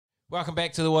Welcome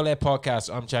back to the Waterlad Podcast.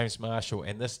 I'm James Marshall,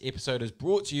 and this episode is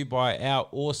brought to you by our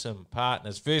awesome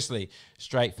partners. Firstly,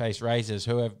 Straight Face Razors,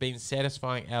 who have been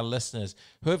satisfying our listeners,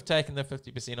 who have taken the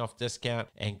 50% off discount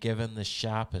and given the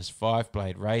sharpest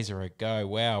 5-blade razor a go.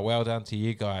 Wow, well done to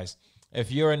you guys.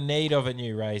 If you're in need of a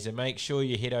new razor, make sure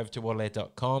you head over to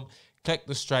waterlad.com, click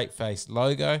the Straight Face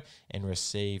logo and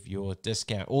receive your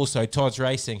discount. Also, Todd's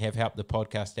Racing have helped the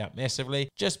podcast out massively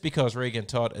just because Regan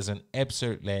Todd is an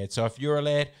absolute lad. So if you're a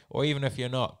lad or even if you're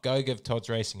not, go give Todd's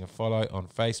Racing a follow on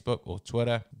Facebook or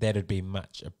Twitter. That'd be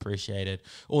much appreciated.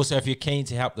 Also, if you're keen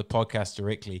to help the podcast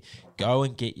directly, go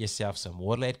and get yourself some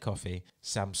Waterlad coffee,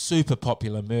 some super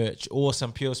popular merch or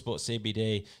some Pure Sport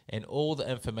CBD, and all the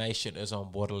information is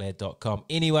on waterlad.com.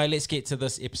 Anyway, let's get to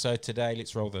this episode today.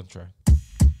 Let's roll the intro.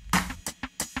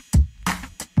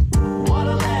 What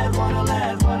a lad, what a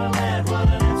lad, what a lad, what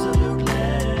an absolute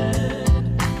lad.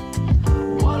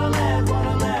 What a lad, what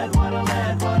a lad, what a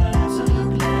lad, what an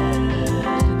absolute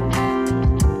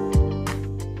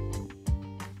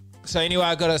lad. So anyway,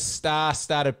 I got a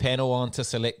star-studded panel on to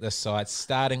select this side,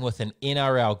 starting with an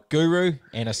NRL guru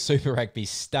and a Super Rugby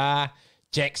star,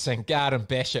 Jackson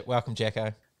Garden-Bachop. Welcome,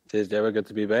 Jacko. Cheers, Jabba. Good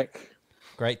to be back.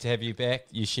 Great to have you back.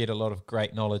 You shared a lot of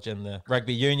great knowledge in the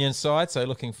rugby union side, so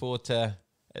looking forward to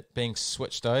it being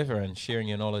switched over and sharing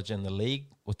your knowledge in the league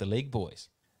with the league boys.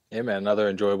 Yeah, man, another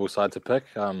enjoyable side to pick.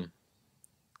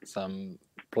 Some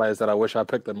players that I wish I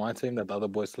picked in my team that the other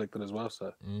boys selected as well.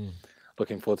 So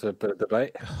looking forward to a bit of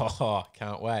debate. Oh,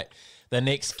 can't wait. The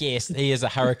next guest, he is a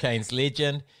Hurricanes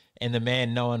legend and the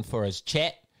man known for his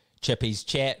chat, Chippy's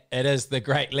chat. It is the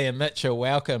great Liam Mitchell.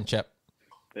 Welcome, Chip.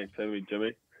 Thanks for having me,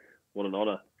 Jimmy. What an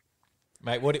honour.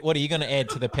 Mate, what are you going to add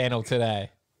to the panel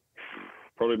today?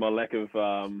 Probably my lack of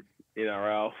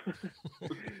NRL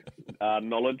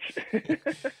knowledge.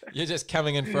 You're just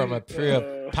coming in from a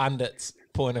pure pundit's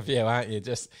point of view, aren't you?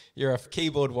 You're a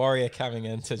keyboard warrior coming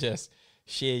in to just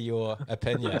share your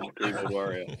opinion. Keyboard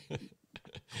warrior.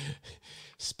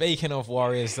 Speaking of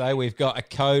warriors, though, we've got a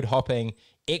code-hopping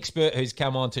expert who's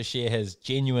come on to share his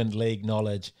genuine league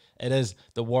knowledge. It is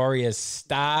the Warriors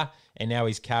star, and now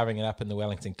he's carving it up in the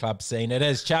Wellington club scene. It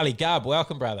is Charlie Gubb.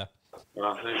 Welcome, brother.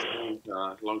 Thanks,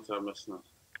 long-term listener.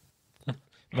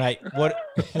 Mate, what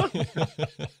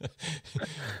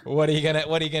what are you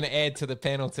gonna add to the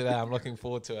panel today? I'm looking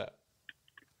forward to it.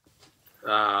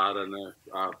 I don't know.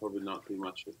 Probably not too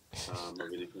much of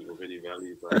anything of any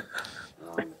value, but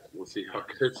we'll see how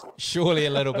it goes. Surely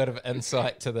a little bit of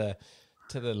insight to the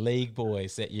league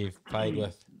boys that you've played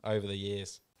with over the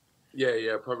years.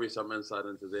 Yeah, probably some insight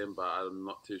into them, but I'm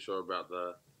not too sure about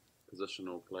the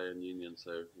positional play in union,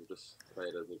 so we'll just play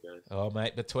it as it goes. Oh,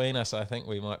 mate, between us, I think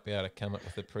we might be able to come up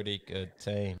with a pretty good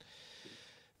team.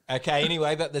 Okay,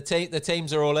 anyway, but the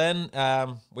teams are all in.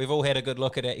 We've all had a good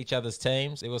look at each other's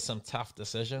teams. There was some tough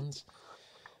decisions.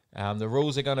 The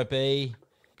rules are going to be,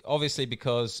 obviously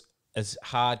because it's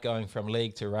hard going from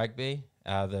league to rugby,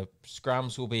 the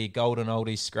scrums will be golden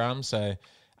oldies scrums, so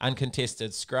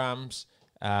uncontested scrums.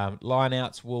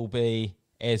 Line-outs will be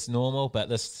as normal, but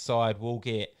this side will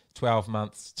get 12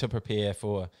 months to prepare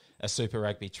for a Super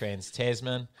Rugby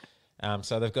Trans-Tasman.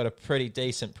 So they've got a pretty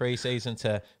decent pre-season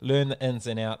to learn the ins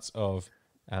and outs of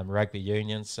rugby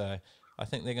union. So I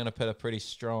think they're going to put a pretty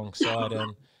strong side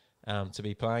in to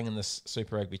be playing in this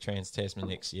Super Rugby Trans-Tasman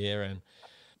next year. And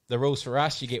the rules for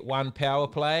us, you get one power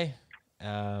play.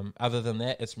 Other than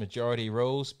that, it's majority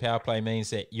rules. Power play means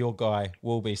that your guy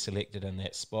will be selected in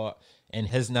that spot and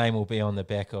his name will be on the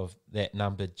back of that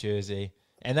numbered jersey.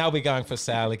 And they'll be going for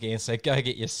sale again, so go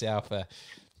get yourself a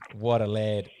What a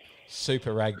Lad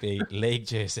Super Rugby League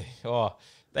jersey. Oh,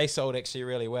 they sold actually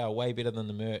really well, way better than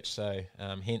the merch, so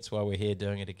hence why we're here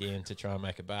doing it again to try and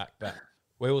make a buck. But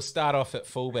we will start off at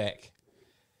fullback.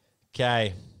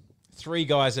 Okay, 3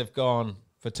 guys have gone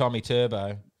for Tommy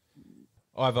Turbo.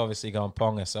 I've obviously gone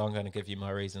Ponga, so I'm going to give you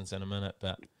my reasons in a minute.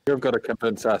 But You've got to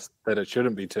convince us that it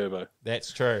shouldn't be Turbo.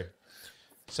 That's true.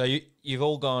 So you've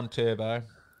all gone Turbo.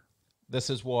 This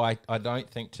is why I don't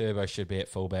think Turbo should be at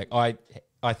fullback.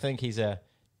 I think he's a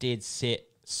dead set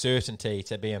certainty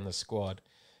to be in the squad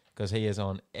because he is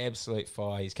on absolute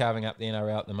fire. He's carving up the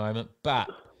NRL at the moment. But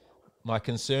my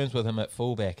concerns with him at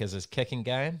fullback is his kicking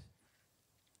game.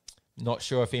 Not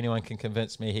sure if anyone can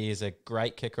convince me he is a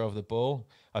great kicker of the ball.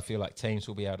 I feel like teams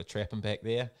will be able to trap him back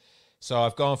there. So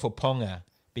I've gone for Ponga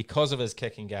because of his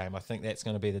kicking game. I think that's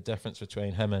going to be the difference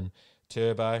between him and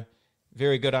Turbo.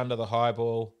 Very good under the high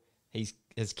ball.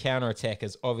 His counter-attack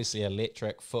is obviously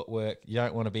electric, footwork. You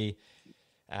don't want to be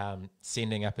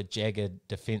sending up a jagged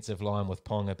defensive line with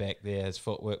Ponga back there. His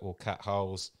footwork will cut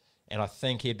holes. And I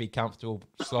think he'd be comfortable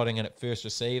slotting in at first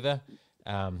receiver,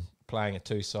 playing a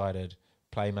two-sided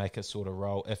playmaker sort of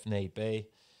role if need be.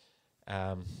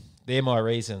 They're my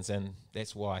reasons, and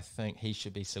that's why I think he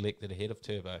should be selected ahead of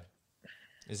Turbo.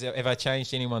 Have I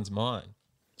changed anyone's mind?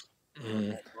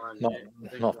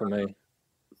 Not for me.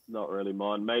 Not really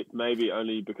mine. Maybe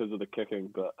only because of the kicking,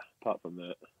 but apart from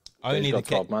that, Only He's the got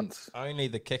 12 months. Only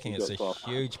the kicking He's is a got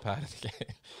 12. huge part of the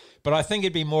game. But I think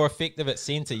he'd be more effective at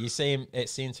centre. You see him at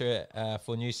centre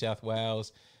for New South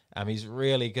Wales. He's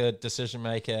really good decision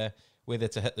maker, whether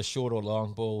to hit the short or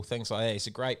long ball, things like that. He's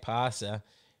a great passer,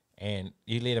 and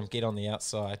you let him get on the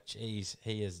outside. Geez,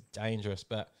 he is dangerous.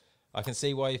 But I can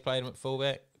see why you played him at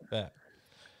fullback. But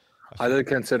I did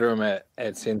consider him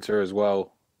at centre as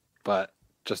well, but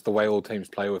just the way all teams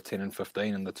play with 10 and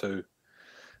 15 and the two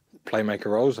playmaker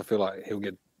roles, I feel like he'll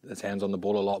get his hands on the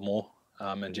ball a lot more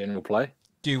in general play.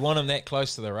 do you want him that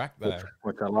close to the ruck, though?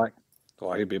 Which I like.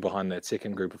 Or he'd be behind that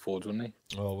second group of forwards, wouldn't he?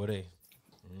 Oh, would he?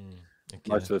 Okay.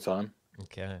 Most of the time.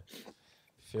 Okay.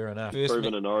 Fair enough.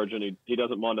 proven in Origin, he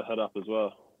doesn't mind a hit up as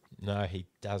well. No, he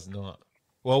does not.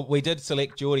 Well, we did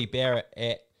select Geordie Barrett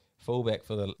at fullback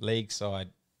for the league side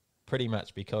pretty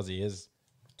much because he is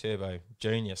Turbo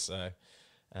Junior, so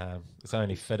it's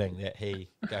only fitting that he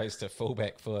goes to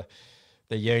fullback for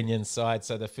the Union side.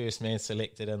 So the first man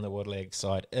selected in the Wood League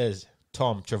side is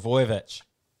Tom Travojevic.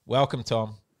 Welcome,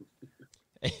 Tom.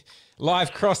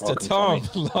 Live cross to Tom.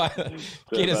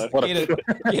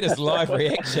 Get his live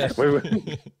reaction.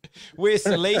 Where's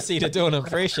Salisi to do an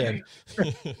impression?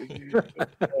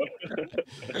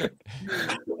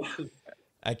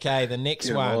 Okay, the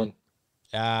next one.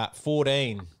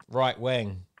 14, right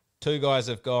wing. Two guys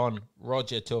have gone.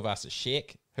 Roger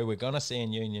Tuivasa-Sheck, who we're going to see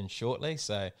in Union shortly,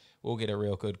 so we'll get a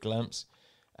real good glimpse.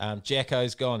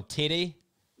 Jacko's gone Teddy,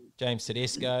 James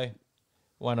Tedesco,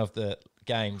 one of the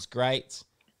game's greats.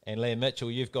 And Liam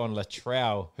Mitchell, you've gone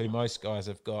Latrell, who most guys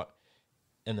have got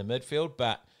in the midfield.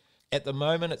 But at the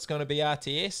moment, it's going to be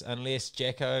RTS unless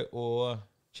Jacko or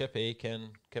Chippy can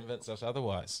convince us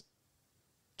otherwise.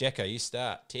 Jacko, you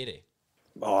start. Teddy.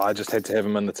 Oh, I just had to have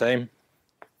him in the team.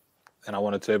 And I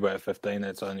wanted Turbo at 15.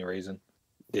 That's the only reason.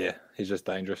 Yeah, he's just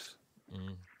dangerous.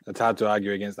 It's hard to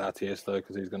argue against RTS, though,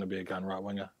 because he's going to be a gun right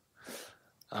winger.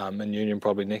 In Union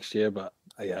probably next year, but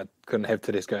yeah, I couldn't have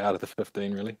Tedesco out of the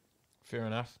 15, really. Fair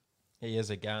enough. He is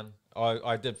a gun.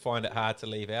 I did find it hard to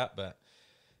leave out, but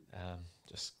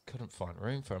just couldn't find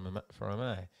room for him,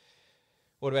 eh?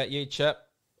 What about you, Chip?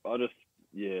 I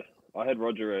had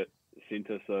Roger at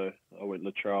centre, so I went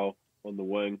Latrell on the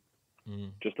wing.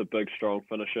 Just a big, strong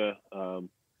finisher.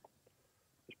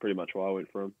 That's pretty much why I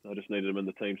went for him. I just needed him in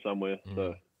the team somewhere.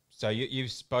 So you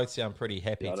both sound pretty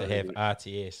happy to have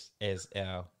RTS as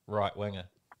our right winger.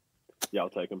 Yeah, I'll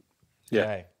take him. Yeah.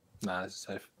 Okay. Nah, it's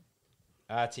safe.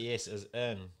 RTS is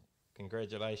in.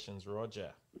 Congratulations,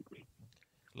 Roger.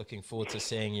 Looking forward to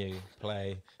seeing you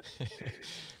play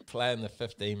in the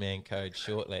 15-man code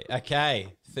shortly.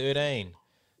 Okay, 13.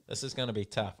 This is going to be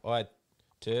tough.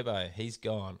 Turbo, he's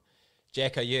gone.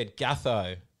 Jacko, you had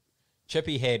Gutho.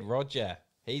 Chippy had Roger.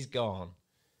 He's gone.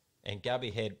 And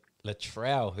Gubby had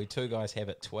Latrell, who two guys have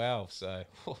at 12. So,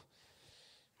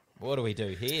 what do we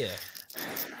do here?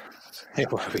 Yeah,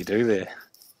 what do we do there?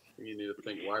 You need to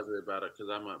think wisely about it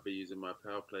because I might be using my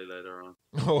power play later on.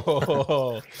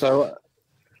 So,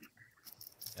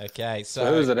 okay,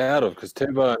 so who's it out of? Because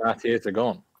Turbo and RTS are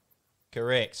gone.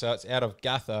 Correct. So it's out of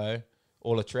Gutho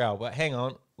or Latrell. But hang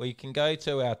on, we can go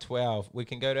to our 12. We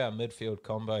can go to our midfield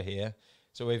combo here.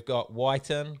 So we've got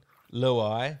Whiten,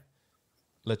 Luai,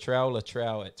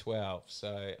 Latrell at 12.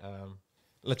 So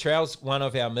Latrell's one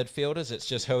of our midfielders. It's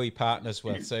just who he partners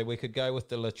with. So we could go with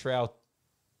the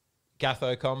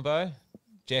Latrell-Gutho combo.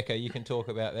 Jacko, you can talk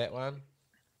about that one.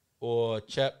 Or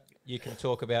Chip, you can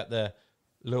talk about the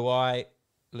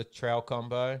Luai-Latrell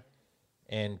combo.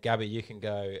 And Gubby, you can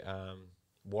go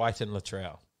White and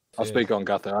Latrell. I'll speak on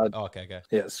Gutho. Okay, go.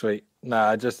 Yeah, sweet.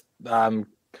 No, just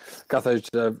Gutho's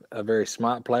a very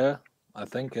smart player, I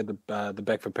think, at the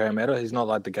back for Parramatta. He's not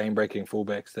like the game-breaking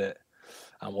fullbacks that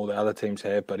all the other teams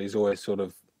have, but he's always sort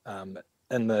of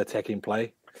in the attacking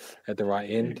play at the right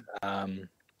end.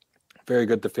 Very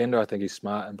good defender. I think he's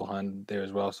smart and behind there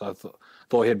as well. So I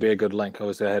thought he'd be a good link.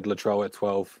 Obviously, I had Latrell at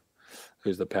 12,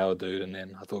 who's the power dude, and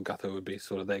then I thought Gutho would be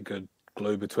sort of that good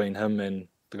glue between him and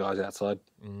the guys outside.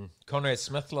 Conrad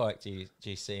Smith-like, do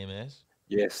you see him as?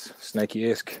 Yes,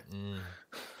 snaky-esque.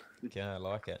 Okay, I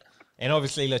like it. And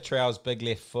obviously Latrell's big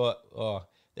left foot,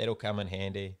 that'll come in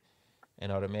handy.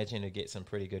 And I'd imagine he'll get some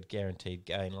pretty good guaranteed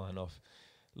gain line off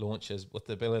launches with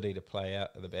the ability to play out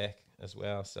at the back as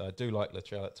well. So I do like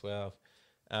Latrell at 12.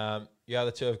 The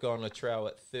other two have gone Latrell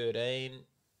at 13.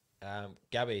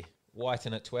 Gubby,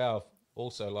 Whiten at 12.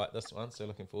 also like this one, so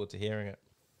looking forward to hearing it.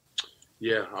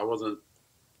 Yeah, I wasn't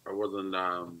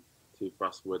too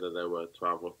fussed whether they were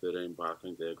 12 or 13, but I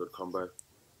think they're a good combo.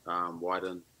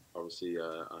 Wyden, obviously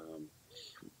a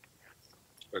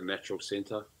natural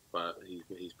centre, but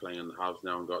he's playing in the halves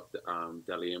now and got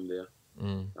Dally M there.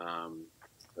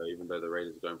 So even though the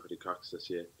Raiders are going pretty cucks this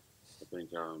year, I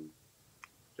think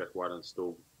Jack Wyden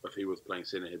still, if he was playing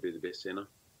centre, he'd be the best centre.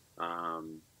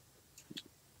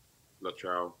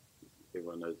 Latrell,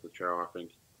 everyone knows Latrell. I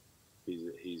think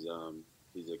he's a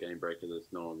game breaker.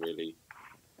 There's no one really,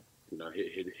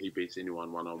 he beats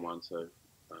anyone one-on-one. So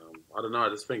I don't know. I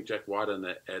just think Jack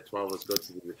Wyden at 12 is good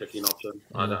to be the kicking option.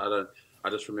 I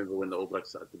just remember when the All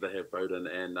Blacks did they have Bowden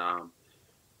and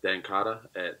Dan Carter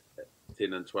at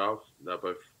 10 and 12. They're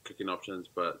both kicking options,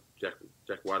 but Jack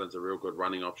Wyden's a real good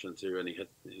running option too, and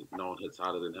no one hits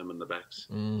harder than him in the backs.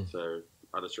 So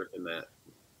I just reckon that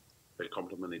they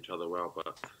complement each other well,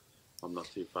 but I'm not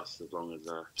too fussed as long as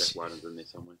Jack Wyden's in there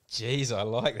somewhere. Jeez, I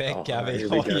like that, Gabby.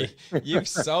 Here we You've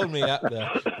sold me up the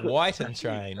Whiten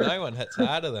train. No one hits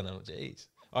harder than him. Jeez.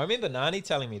 I remember Nani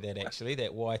telling me that, actually,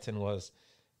 that Whiten was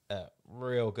a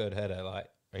real good hitter. Like,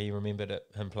 he remembered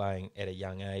him playing at a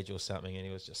young age or something, and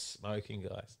he was just smoking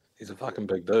guys. He's a fucking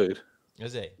big dude.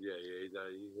 Is he? Yeah.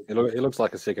 He looks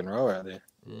like a second row out there.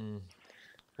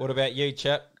 What about you,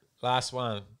 Chip? Last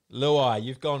one. Luai,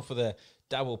 you've gone for the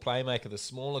double playmaker, the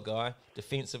smaller guy.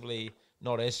 Defensively,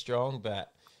 not as strong,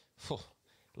 but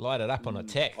light it up on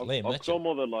attack. I've Mitchell.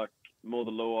 gone more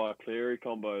the Luai Cleary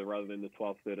combo rather than the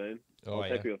 12-13. I was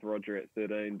happy with Roger at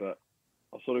 13, but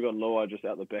I've sort of gone Luai just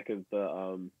out the back of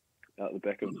the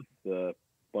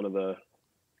one of the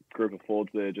group of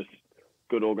forwards there. Just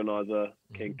good organizer,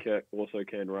 can kick, also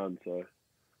can run. So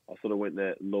I sort of went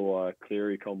that Luai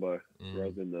Cleary combo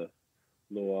rather than the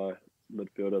Luai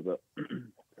midfielder, but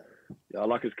yeah, I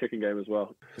like his kicking game as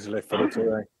well. He's left footed too,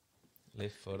 eh?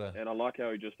 Left footer. And I like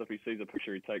how if he sees a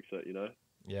picture, he takes it,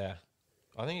 Yeah.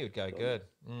 I think he would go good.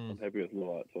 I'm happy with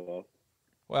Luai as well.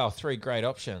 Well, 3 great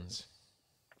options.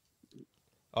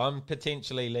 I'm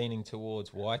potentially leaning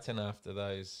towards Whiten after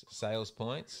those sales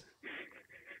points.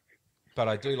 But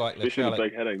I do like Latrell.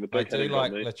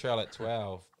 Latrell at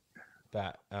 12,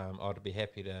 but I'd be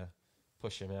happy to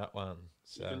push him out one.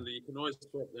 So You can always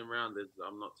swap them around.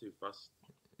 I'm not too fussed.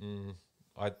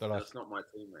 That's not my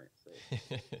team, mate. So.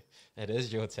 It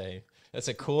is your team. It's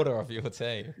a quarter of your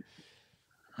team.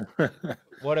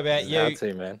 What about you? Our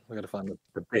team, man. We've got to find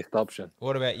the best option.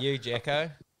 What about you, Jacko?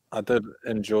 I did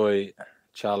enjoy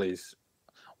Charlie's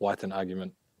Whiten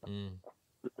argument.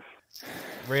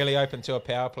 Really open to a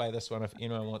power play, this one, if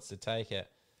anyone wants to take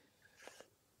it.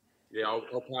 Yeah, I'll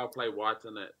power play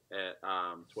Whiten at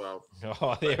 12.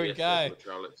 Oh, there we go.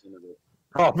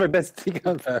 Oh, but that's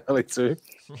taken up early too.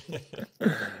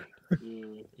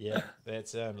 Yeah,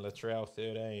 that's in. Latrell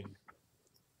 13.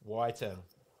 Whiten.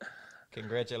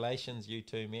 Congratulations, you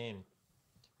two men.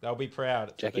 They'll be proud.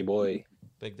 It's Jackie boy.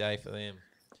 Big day for them.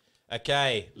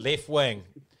 Okay, left wing.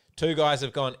 2 guys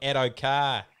have gone Addo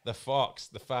Carr, the Fox,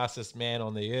 the fastest man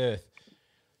on the earth.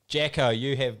 Jacko,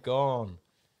 you have gone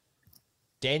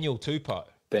Daniel Tupou.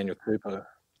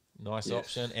 Nice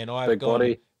option. And I've gone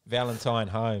body. Valentine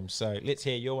Holmes. So let's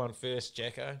hear your one first,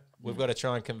 Jacko. We've got to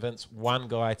try and convince one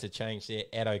guy to change their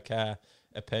Addo Carr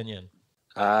opinion.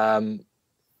 I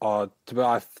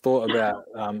thought about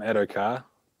Addo Carr,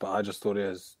 but I just thought he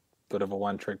was a bit of a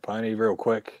one-trick pony, real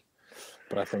quick.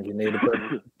 But I think you need a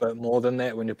bit more than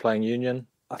that when you're playing union.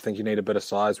 I think you need a bit of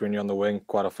size when you're on the wing.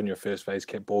 Quite often you're first phase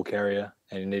ball carrier,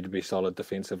 and you need to be solid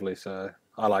defensively. So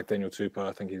I like Daniel Tupou.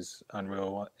 I think he's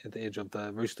unreal at the edge of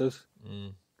the Roosters.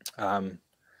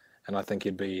 And I think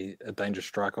he'd be a dangerous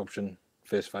strike option,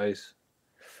 first phase,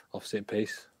 offset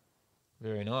piece.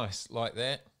 Very nice. Like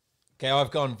that. Okay,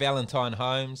 I've gone Valentine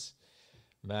Holmes.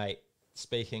 Mate,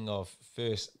 speaking of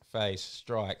first phase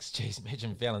strikes, geez,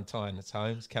 imagine Valentine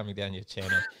Holmes coming down your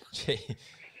channel. Gee,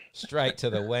 straight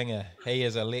to the winger. He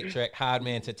is electric, hard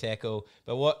man to tackle.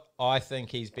 But what I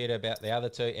think he's better about the other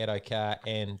two, Addo Carr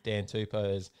and Dan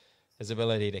Tupou, is his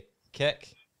ability to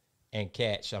kick and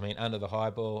catch. I mean, under the high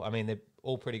ball. I mean, they're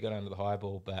all pretty good under the high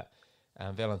ball, but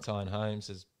Valentine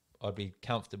Holmes I'd be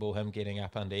comfortable him getting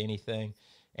up under anything.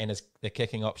 And the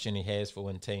kicking option he has for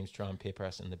when teams try and pepper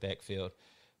us in the backfield,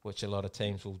 which a lot of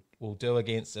teams will do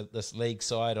against this league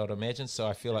side, I'd imagine. So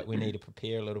I feel like we need to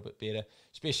prepare a little bit better,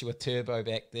 especially with Turbo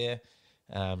back there.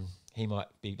 He might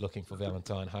be looking for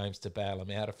Valentine Holmes to bail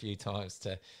him out a few times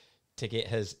to get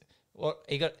his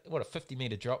he got a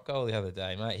 50-metre drop goal the other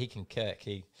day, mate. He can kick.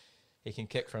 He can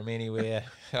kick from anywhere.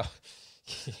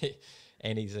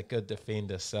 and he's a good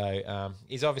defender. So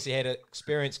he's obviously had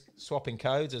experience swapping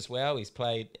codes as well. He's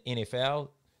played NFL,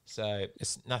 so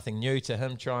it's nothing new to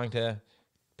him trying to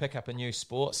pick up a new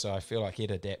sport. So I feel like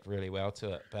he'd adapt really well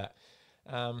to it. But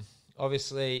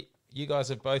obviously, you guys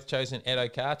have both chosen Ed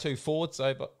O'Carr, 2 forwards,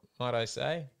 though, but might I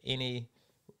say?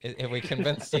 Have we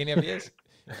convinced any of you?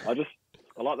 I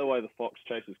like the way the Fox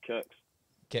chases kicks.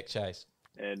 Kick chase.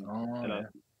 And I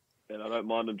don't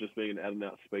mind him just being an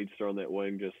out-and-out speedster on that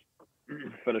wing, just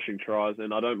finishing tries.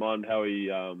 And I don't mind how he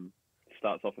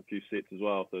starts off a few sets as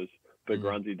well, those big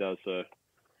runs he does. So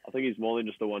I think he's more than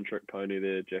just a one-trick pony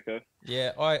there, Jacko.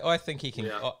 Yeah, I think he can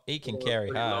carry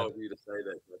hard. Of you to say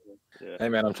that, Yeah. Hey,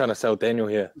 man, I'm trying to sell Daniel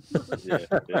here.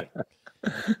 Yeah.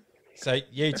 So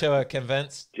you two are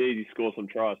convinced? Geez, he scores some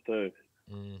tries too.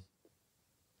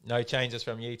 No changes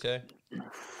from you two?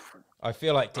 I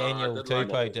feel like Daniel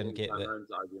Tupou didn't get that.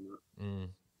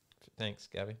 Thanks,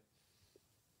 Gabby.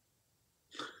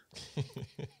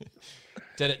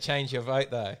 Did it change your vote,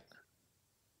 though?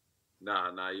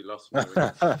 Nah, you lost me.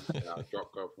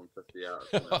 Drop goal from 50 out.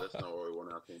 You know, that's not what we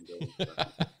want our team doing.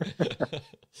 So.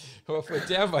 Well, if we're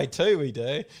down by 2, we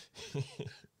do.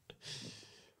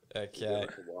 Okay.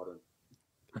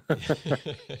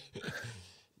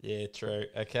 Yeah, true.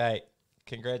 Okay.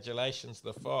 Congratulations,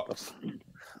 the Fox.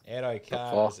 Ed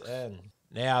O'Carr is in.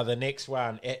 Now, the next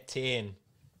one at 10.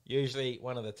 Usually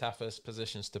one of the toughest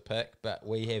positions to pick, but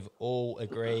we have all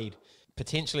agreed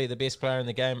potentially the best player in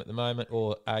the game at the moment,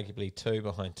 or arguably 2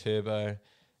 behind Turbo.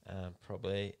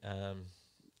 Probably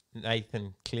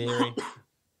Nathan Cleary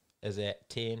is at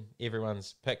 10.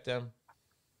 Everyone's picked him.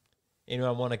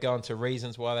 Anyone want to go into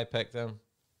reasons why they picked him?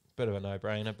 Bit of a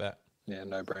no-brainer, but... Yeah,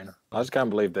 no-brainer. I just can't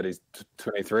believe that he's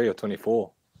 23 or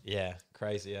 24. Yeah,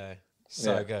 crazy, eh?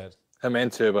 So good. Him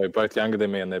and Turbo, both younger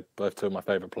than me, and they're both 2 of my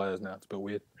favourite players now. It's a bit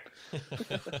weird.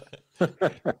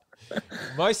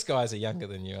 Most guys are younger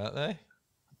than you, aren't they?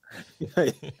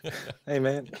 Hey,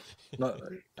 man.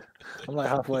 I'm like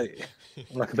halfway.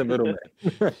 I'm like the middle, man.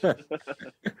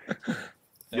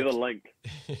 You're the link.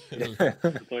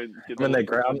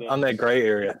 I'm that grey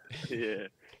area. Yeah.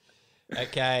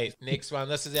 Okay, next one.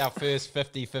 This is our first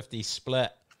 50-50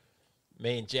 split.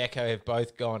 Me and Jacko have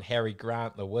both gone Harry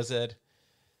Grant, the Wizard.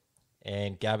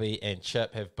 And Gubby and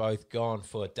Chip have both gone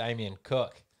for Damien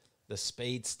Cook, the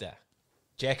Speedster.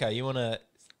 Jacko, you want to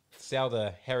sell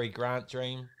the Harry Grant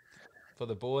dream for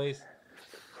the boys?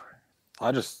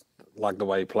 I just like the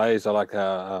way he plays. I like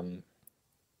how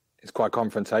he's quite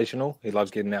confrontational. He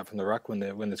loves getting out from the ruck when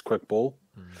there's quick ball,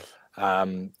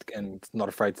 and not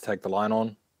afraid to take the line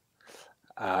on.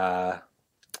 And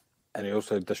he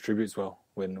also distributes well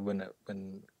when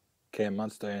Cam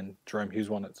Munster and Jerome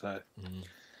Hughes won it. So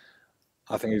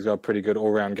I think he's got a pretty good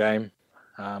all-round game.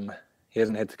 He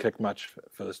hasn't had to kick much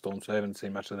for the Storm, so I haven't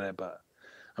seen much of that, but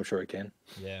I'm sure he can.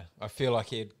 Yeah, I feel like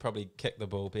he'd probably kick the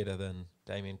ball better than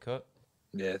Damien Cook.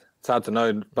 Yeah, it's hard to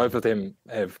know. Both of them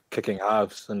have kicking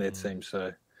halves in their team,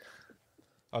 so...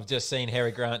 I've just seen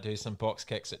Harry Grant do some box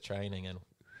kicks at training, and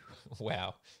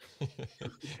wow.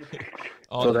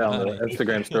 Saw that on the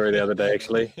Instagram story the other day,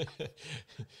 actually.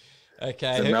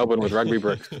 Okay. It's in Melbourne with rugby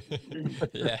bricks.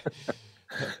 Yeah.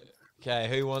 Okay,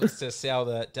 who wants to sell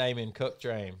the Damien Cook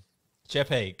dream?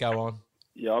 Chippy, go on.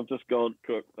 Yeah, I've just gone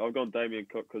Cook. I've gone Damien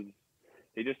Cook because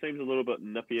he just seems a little bit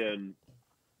nippier and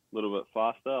a little bit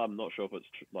faster. I'm not sure if it's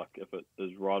if it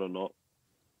is right or not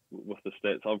with the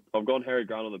stats. I've gone Harry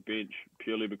Grant on the bench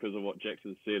purely because of what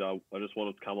Jackson said. I just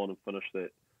wanted to come on and finish that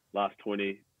last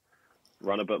 20,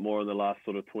 run a bit more in the last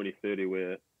sort of 20, 30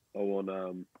 where I want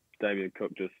Damien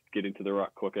Cook just getting to the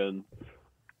ruck quick and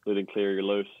letting Cleary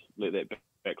loose, let that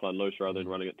backline loose rather than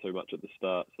running it too much at the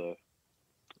start. So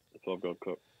that's why I've got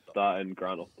Cook. Start and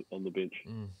Grant on the bench.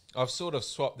 I've sort of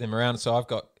swapped them around, so I've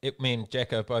got me and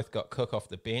Jacko both got Cook off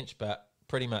the bench, but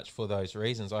pretty much for those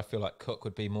reasons. I feel like Cook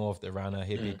would be more of the runner.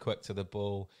 He'd be quick to the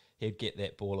ball. He'd get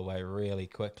that ball away really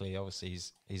quickly. Obviously,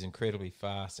 he's incredibly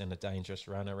fast and a dangerous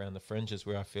runner around the fringes,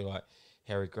 where I feel like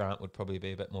Harry Grant would probably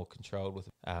be a bit more controlled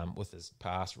with his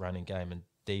pass, running game, and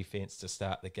defense to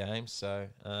start the game. So,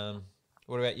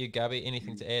 what about you, Gubby?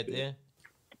 Anything to add there?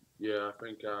 Yeah, I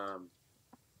think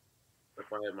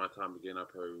if I had my time again, I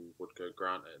probably would go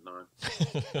Grant at 9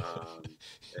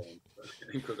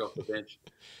 and Cook off the bench.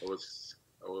 I was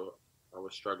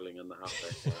struggling in the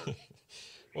halfback.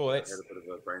 Well, I had a bit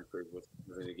of a brain freeze with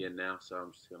it again now, so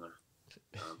I'm just going to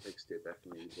take a step back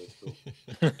and use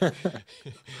that.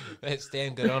 That's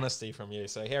damn good honesty from you.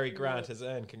 So Harry Grant is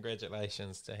in.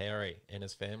 Congratulations to Harry and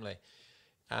his family.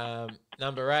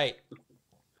 Number 8,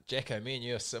 Jacko, me and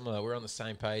you are similar. We're on the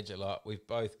same page a lot. We've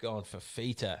both gone for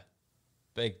Fifita.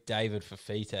 Big David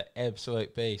Fifita,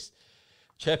 absolute beast.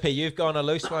 Chippy, you've gone a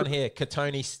loose one here.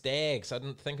 Katoni Stags. I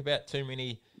didn't think about too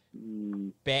many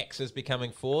backs as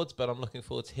becoming forwards, but I'm looking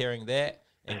forward to hearing that.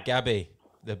 And Gubby,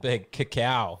 the big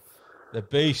cacao, the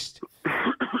beast.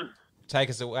 Take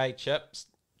us away, Chips.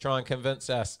 Try and convince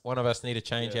us. One of us need to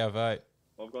change our vote.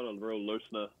 I've gone a real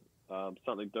loosener,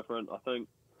 something different. I think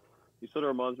he sort of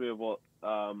reminds me of what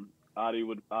Artie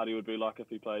would be like if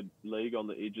he played league on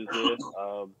the edges there.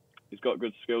 He's got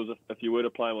good skills. If you were to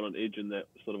play him on an edge in that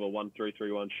sort of a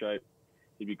 1-3-3-1 shape,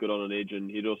 he'd be good on an edge, and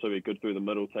he'd also be good through the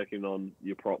middle, taking on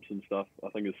your props and stuff. I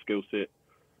think his skill set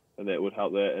and that would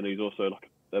help that. And he's also like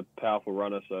a powerful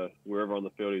runner, so wherever on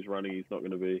the field he's running, he's not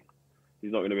going to be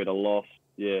at a loss.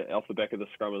 Yeah, off the back of the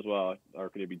scrum as well, I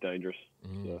reckon he'd be dangerous.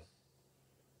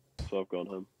 So I've gone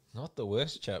him. Not the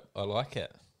worst, Chip. I like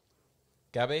it.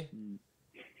 Gubby?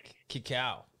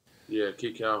 Kikau. Yeah,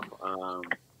 Kikau.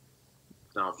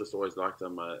 No, I've just always liked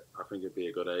him. I think he'd be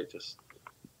a good 8.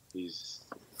 He's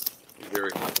very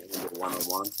hard to handle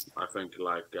one-on-one. I think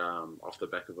off the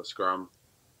back of a scrum,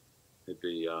 it'd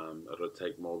be it'll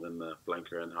take more than the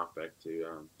flanker and halfback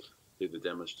to do the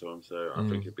damage to him. So I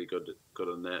think he'd be good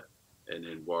in that. And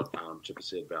then what Chipper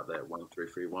said about that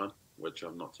 1-3-3-1, which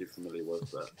I'm not too familiar with,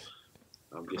 but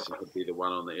I'm guessing he'd be the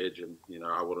one on the edge, and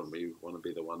I wouldn't want to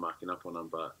be the one marking up on him.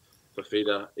 But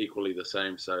Fafita, equally the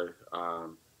same. So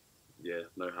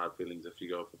no hard feelings if you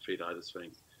go for Fafita. I just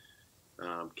think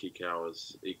Kikau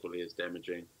is equally as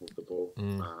damaging with the ball,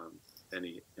 and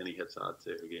he hits hard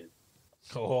too again.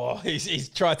 Oh, he's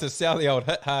tried to sell the old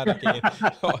hit hard again.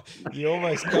 Oh, you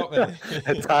almost got me.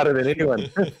 It's harder than anyone.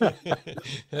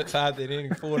 It's harder than any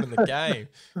forward in the game.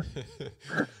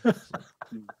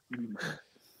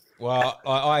 Well,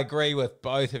 I agree with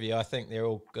both of you. I think they're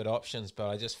all good options, but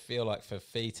I just feel like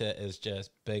Fafita is just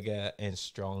bigger and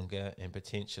stronger and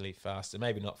potentially faster.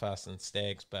 Maybe not faster than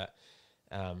Stags, but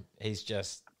he's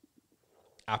just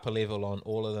upper level on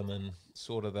all of them and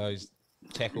sort of those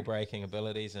tackle breaking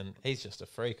abilities, and he's just a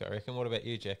freak, I reckon. What about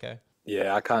you, Jacko?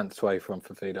 Yeah, I can't sway from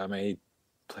Fafita. I mean,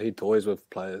 he toys with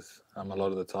players a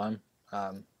lot of the time.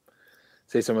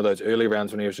 See some of those early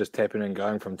rounds when he was just tapping and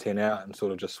going from 10 out and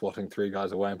sort of just swatting 3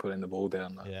 guys away and putting the ball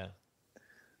down. Yeah.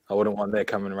 I wouldn't want that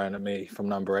coming around at me from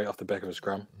number 8 off the back of a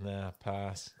scrum. Nah,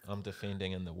 pass. I'm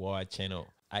defending in the wide channel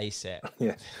ASAP.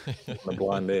 Yeah, the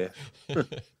blind there.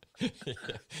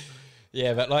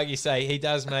 Yeah, but like you say, he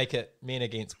does make it men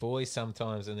against boys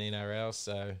sometimes in the NRL,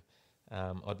 so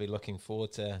I'd be looking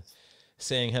forward to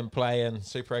seeing him play in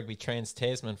Super Rugby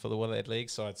Trans-Tasman for the Willard League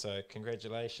side. So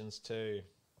congratulations to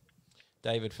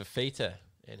David Fafita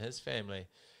and his family.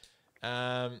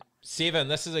 7,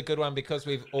 this is a good one because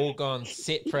we've all gone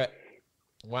separate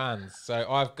ones. So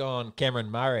I've gone Cameron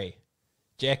Murray.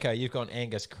 Jacko, you've gone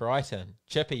Angus Crichton.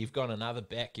 Chippy, you've gone another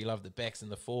back. You love the backs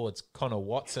and the forwards. Connor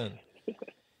Watson.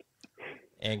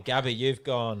 And Gubby, you've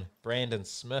gone Brandon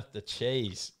Smith, the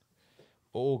cheese.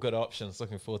 All good options.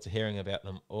 Looking forward to hearing about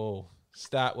them all.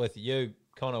 Start with you,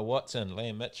 Connor Watson,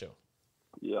 Liam Mitchell.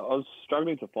 Yeah, I was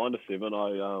struggling to find a 7.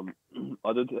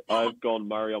 I've gone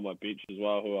Murray on my bench as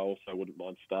well, who I also wouldn't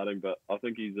mind starting. But I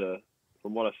think he's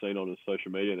from what I've seen on his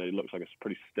social media, he looks like a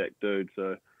pretty stacked dude.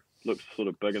 So looks sort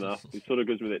of big enough. He sort of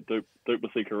gives me that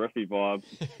Duplessis Carriffy vibe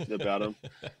about him.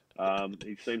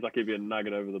 He seems like he'd be a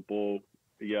nugget over the ball.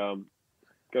 He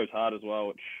goes hard as well,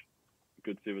 which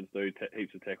good 7s do.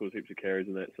 Heaps of tackles, heaps of carries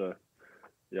and that. So,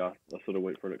 yeah, I sort of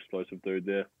went for an explosive dude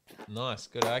there. Nice.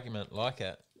 Good argument. Like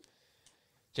it.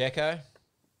 Jacko?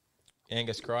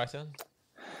 Angus Crichton?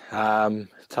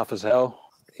 Tough as hell.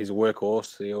 He's a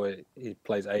workhorse. He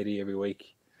plays 80 every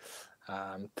week.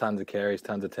 Tons of carries,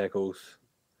 tons of tackles.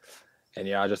 And,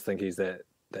 yeah, I just think he's that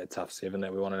tough 7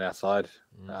 that we want on our side.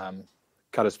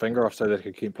 Cut his finger off so that he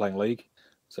could keep playing league.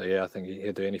 So, yeah, I think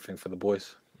he'd do anything for the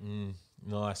boys.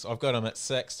 Nice. I've got him at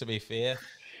 6, to be fair.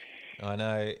 I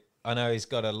know he's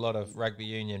got a lot of rugby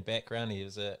union background. He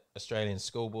was an Australian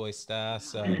schoolboy star,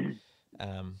 so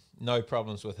no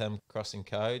problems with him crossing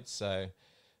codes. So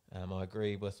I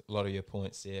agree with a lot of your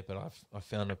points there, but I've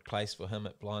found a place for him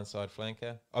at blindside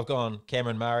flanker. I've gone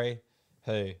Cameron Murray,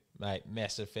 mate,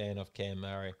 massive fan of Cam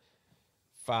Murray.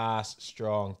 Fast,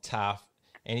 strong, tough,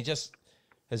 and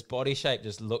his body shape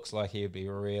just looks like he would be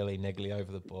really niggly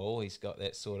over the ball. He's got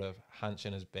that sort of hunch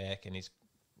in his back, and he's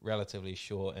relatively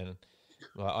short. And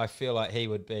I feel like he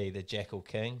would be the Jackal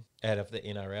King out of the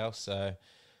NRL. So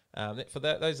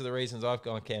those are the reasons I've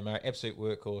gone Cam Murray. Absolute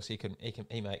workhorse.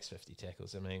 He makes 50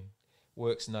 tackles. I mean,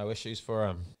 works no issues for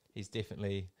him. He's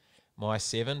definitely my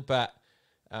 7. But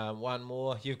one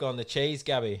more. You've gone the cheese,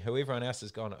 Gubby, who everyone else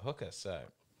has gone at hooker. So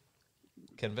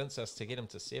convince us to get him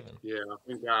to 7. Yeah, I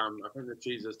think the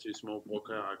cheese is too small for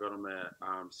Hooker. I got him at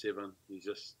 7. He's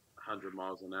just 100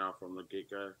 miles an hour from the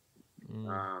get-go.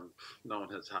 No one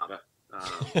hits harder.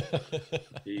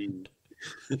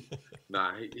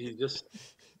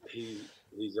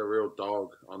 He's a real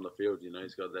dog on the field.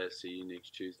 He's got that see you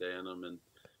next Tuesday in him, and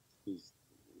he's,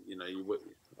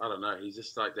 I don't know. He's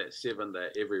just like that 7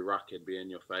 that every ruck could be in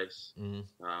your face,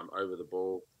 over the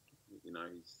ball.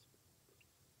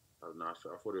 I don't know. I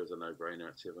thought it was a no-brainer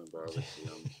at 7, but obviously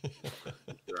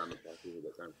surrounded by people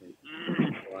that don't think.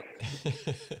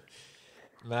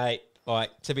 Mate,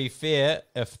 to be fair,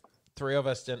 if 3 of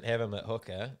us didn't have him at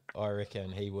hooker, I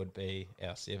reckon he would be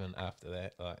our 7 after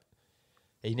that.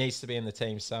 He needs to be in the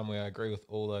team somewhere. I agree with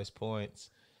all those points.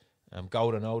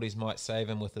 Golden Oldies might save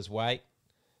him with his weight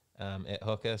at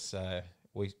hooker, so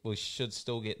we should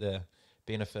still get the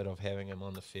benefit of having him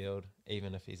on the field,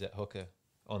 even if he's at hooker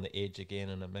on the edge again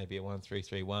and maybe a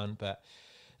 1-3-3-1. But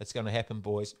it's going to happen,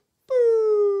 boys.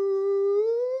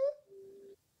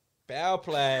 Bow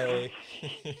play.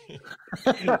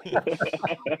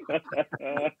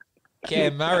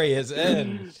 Cam Murray is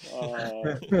in.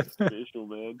 Special,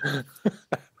 man.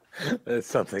 There's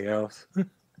something else.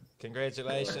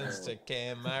 Congratulations to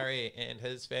Cam Murray and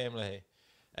his family.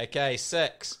 Okay,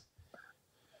 6.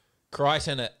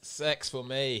 Crichton at 6 for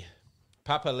me.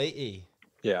 Papali'i.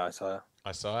 Yeah, Isaiah.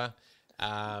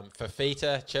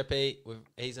 Fafita, Chippy,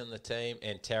 he's in the team,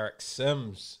 and Tarek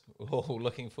Sims. Oh,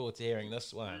 looking forward to hearing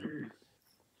this one.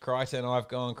 Crichton, I've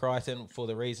gone Crichton for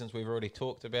the reasons we've already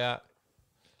talked about.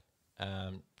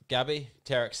 Gubby,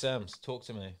 Tarek Sims, talk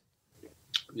to me.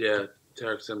 Yeah,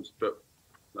 Tarek Sims, but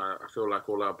I feel like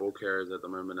all our ball carriers at the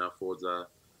moment, our forwards are,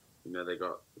 they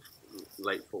got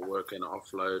late footwork and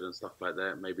offload and stuff like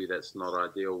that. Maybe that's not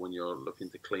ideal when you're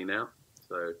looking to clean out.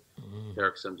 So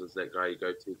Tarek Sims is that guy you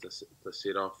go to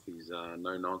set off. He's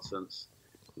no nonsense.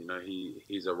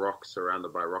 He's a rock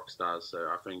surrounded by rock stars. So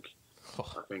I think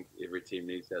every team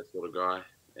needs that sort of guy.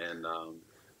 And I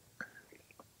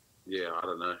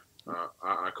don't know.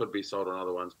 I could be sold on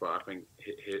other ones, but I think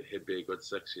he'd be a good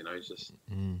 6.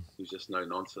 He's just no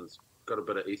nonsense. Got a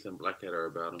bit of Ethan Blackadder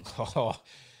about him. Oh,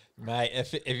 mate,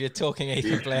 if you're talking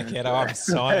Ethan Blackadder, I'm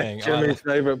signing. Jimmy's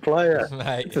favourite player.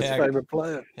 Mate, his favourite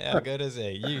player. How good is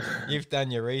he? You've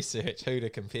done your research, who to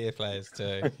compare players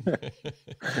to.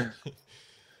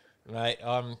 Mate,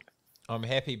 I'm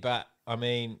happy, but I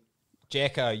mean,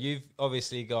 Jacko, you've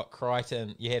obviously got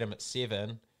Crichton. You had him at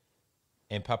 7,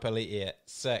 and Papali'i at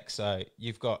 6. So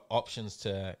you've got options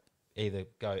to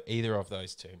go either of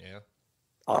those 2 now.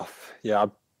 Oh, yeah.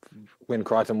 When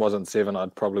Crichton wasn't 7,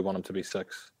 I'd probably want him to be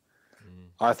 6.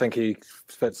 I think he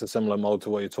fits a similar mold to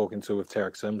what you're talking to with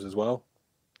Tarek Sims as well.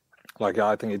 I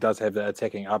think he does have the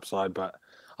attacking upside, but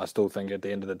I still think at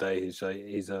the end of the day, he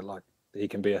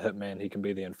can be a hitman. He can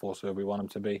be the enforcer we want him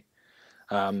to be.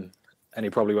 And he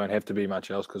probably won't have to be much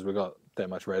else because we've got that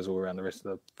much razzle around the rest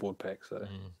of the forward pack. So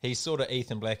he's sort of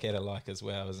Ethan Blackadder-like as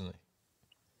well, isn't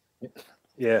he?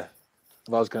 Yeah.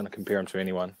 If I was going to compare him to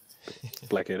anyone,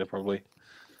 Blackadder probably.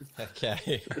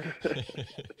 Okay.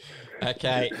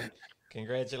 Okay.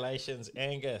 Congratulations,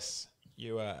 Angus.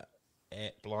 You are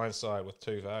at blindside with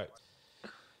 2 votes.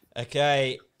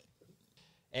 Okay.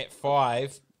 At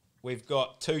 5, we've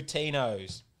got 2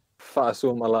 Tinos.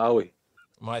 Faisal Malawi.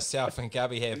 Myself and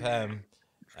Gubby have him.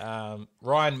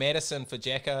 Ryan Madison for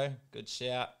Jacko. Good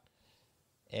shout.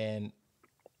 And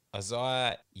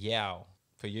Isaiah Yao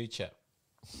for you, Chip.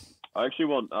 I actually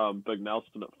want Big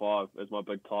Nelson at 5 as my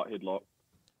big tight headlock,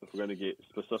 if we're going to get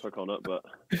specific on it, but...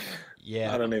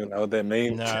 Yeah. I don't even know what that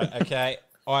means. No, okay.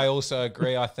 I also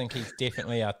agree. I think he's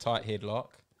definitely our tight headlock.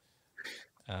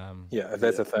 Yeah, if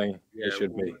that's a thing, it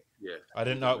should be. Yeah. I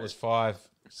didn't know it was 5.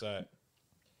 So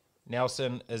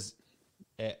Nelson is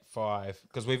at 5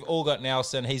 because we've all got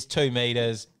Nelson. He's 2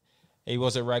 meters. He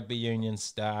was a rugby union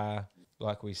star.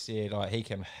 Like we said, he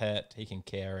can hit, he can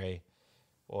carry.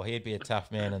 Or he'd be a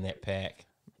tough man in that pack.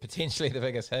 Potentially the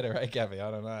biggest hitter, Gabby?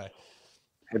 I don't know.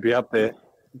 He'd be up there.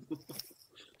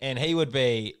 And he would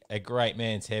be a great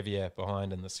man's heavier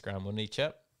behind in the scrum, wouldn't he,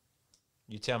 Chip?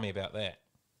 You tell me about that.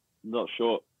 Not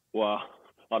sure. Well,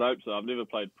 I'd hope so. I've never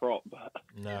played prop, but...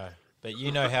 No, but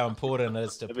you know how important it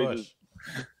is to push.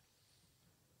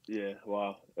 Yeah,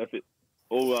 wow.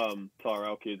 All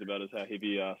Tyrell cares about is how heavy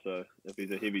you are, so if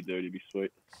he's a heavy dude, he'd be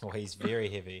sweet. Well, he's very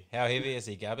heavy. How heavy is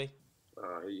he, Gubby?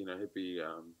 He'd be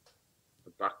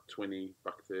 $120,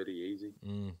 $130 easy.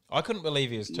 I couldn't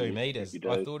believe he was 2 Yeah, meters. he did.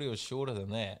 I thought he was shorter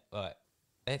than that.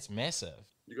 That's massive.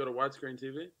 You got a widescreen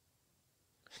TV?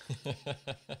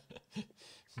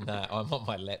 No, I'm on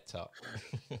my laptop.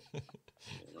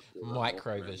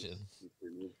 Microvision.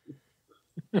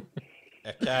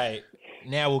 Okay,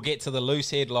 now we'll get to the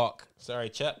loose headlock. Sorry,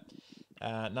 Chip.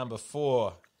 Number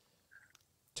 4,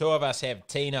 Two of us have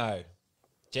Tino.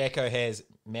 Jacko has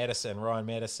Ryan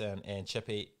Madison, and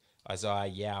Chippy Isaiah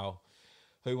Yao.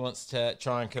 Who wants to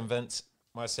try and convince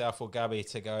myself or Gubby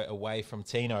to go away from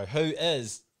Tino, who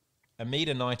is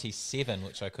 $1.97 m,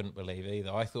 which I couldn't believe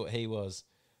either. I thought he was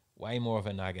way more of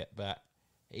a nugget, but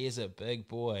he is a big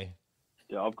boy.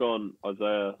 Yeah, I've gone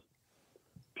Isaiah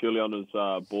purely on his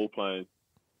ball playing.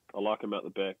 I like him at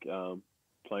the back,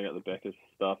 playing at the back and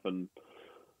stuff, and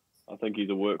I think he's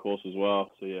a workhorse as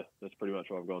well. So, yeah, that's pretty much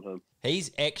why I've gone him.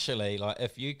 He's actually, like,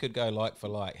 if you could go like for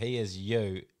like, he is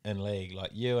you in league.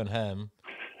 Like, you and him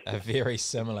are very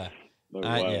similar,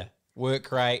 aren't you? Work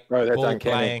rate, Bro, that's ball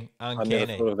uncanny. playing, I never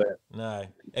uncanny. thought of that. No.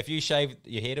 If you shaved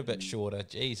your head a bit shorter,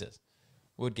 Jesus,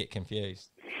 would get confused.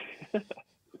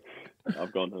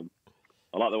 I've gone him.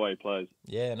 I like the way he plays.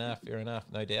 Yeah, no, fair enough,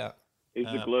 no doubt. He's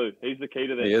the glue. He's the key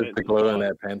to that. He is the Panthers glue in side.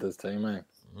 that Panthers team, mate.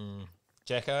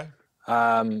 Jacko?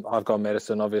 I've got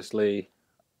Madison, obviously,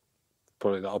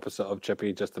 probably the opposite of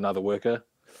Chippy, just another worker.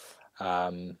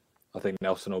 I think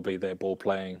Nelson will be that ball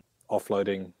playing,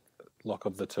 offloading lock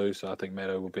of the two. So I think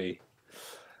Maddo will be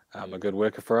a good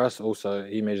worker for us. Also,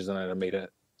 he measures in at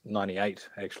 1.98 m,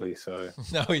 actually. So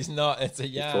No, he's not. It's a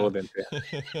he's taller yarn.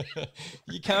 than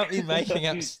You can't be making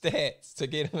up stats to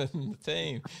get him in the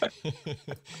team.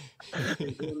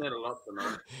 He's doing that a lot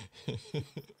tonight.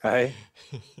 Hey,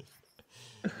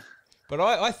 But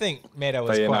I think Maddo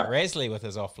But is you quite know- Rasley with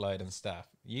his offload and stuff.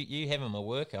 You have him a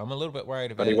worker. I'm a little bit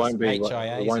worried about but he won't be.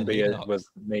 HIAs He won't and be head as, knocks. with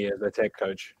me as attack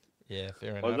coach. Yeah,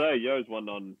 fair enough. Isaiah Yo's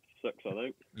 196, I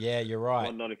think. Yeah, you're right.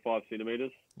 195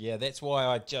 centimetres. Yeah, that's why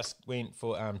I just went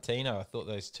for Tino. I thought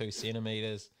those 2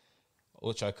 centimetres,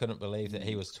 which I couldn't believe that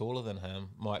he was taller than him,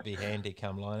 might be handy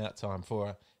come line-out time for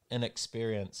an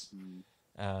inexperienced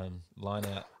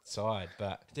line-out side.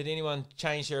 But did anyone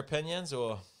change their opinions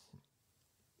or a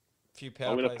few power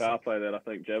I'm going to plays? power play that, I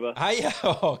think, Jabba. Hey,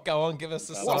 oh, go on, give us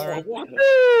the siren.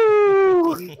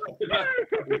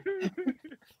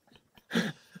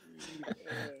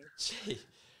 Gee.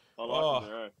 I like Oh. him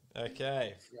there, eh?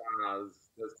 Okay.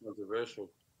 That's controversial.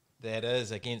 That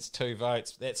is against 2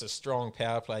 votes. That's a strong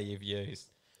power play you've used.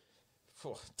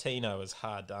 Phew, Tino is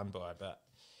hard done by, but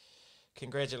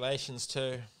congratulations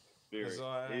to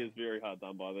Isaiah. He is very hard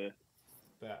done by there.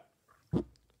 But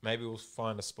maybe we'll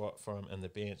find a spot for him in the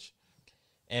bench.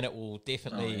 And it will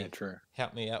definitely True.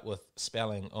 help me out with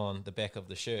spelling on the back of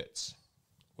the shirts,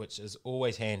 which is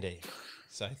always handy.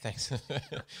 So thanks.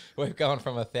 We've gone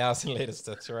from 1,000 letters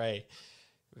to 3.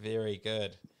 Very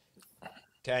good.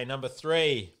 Okay, number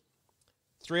 3.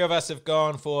 3 of us have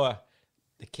gone for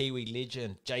the Kiwi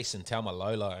legend, Jason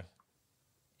Taumalolo.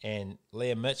 And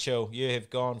Liam Mitchell, you have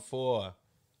gone for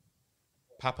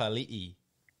Papali'i.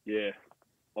 Yeah,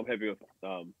 I'm happy with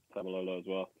Tamalolo as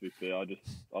well, to be fair.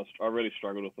 I really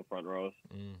struggled with the front rowers.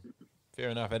 Fair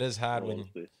enough. It is hard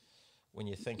Honestly. when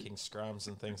you're thinking scrums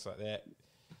and things like that.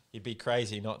 You'd be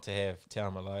crazy not to have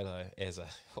Taumalolo as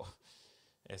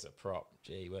a prop.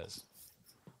 Gee whiz.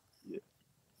 Yeah.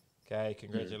 Okay,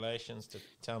 congratulations to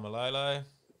Taumalolo.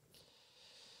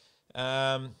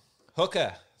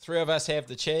 Hooker, 3 of us have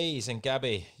the cheese, and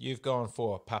Gubby, you've gone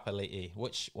for Papali'i.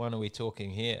 Which one are we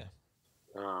talking here?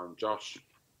 Josh.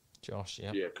 Josh,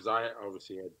 yeah. Yeah, because I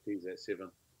obviously had Keys at 7,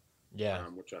 Yeah.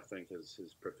 which I think is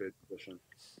his preferred position.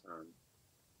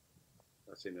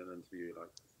 I seen an interview like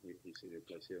he said he'd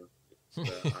play 7.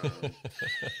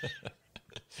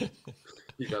 But,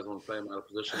 you guys want to play him out of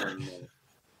position and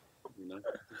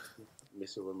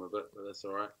mess with him a bit, but that's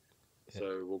all right.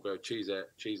 So we'll go cheese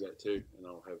at 2, and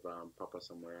I'll have Papa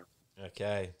somewhere else.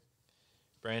 Okay.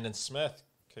 Brandon Smith,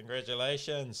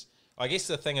 congratulations. I guess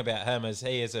the thing about him is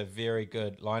he is a very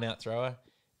good line-out thrower,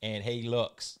 and he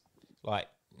looks like,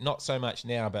 not so much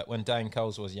now, but when Dane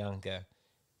Coles was younger,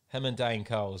 him and Dane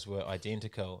Coles were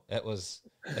identical.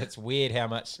 It's weird how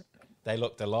much they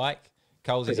looked alike.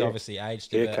 Coles has obviously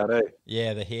aged a bit. Haircut, eh?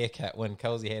 Yeah, the haircut when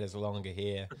Colesy had his longer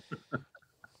hair.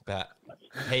 But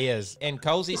he is. And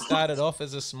Colesy started off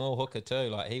as a small hooker too.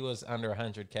 Like, he was under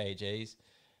 100 kgs.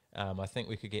 I think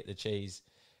we could get the cheese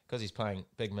because he's playing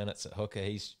big minutes at hooker.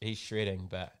 He's shredding.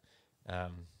 But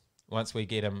once we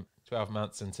get him 12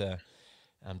 months into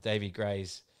Davey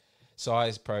Gray's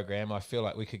size program, I feel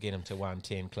like we could get him to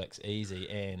 110 clicks easy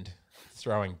and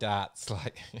throwing darts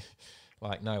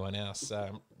like no one else. So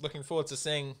I'm looking forward to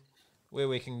seeing where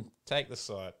we can take the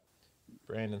side.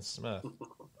 Brandon Smith.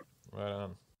 Right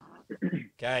on.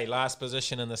 Okay, last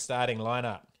position in the starting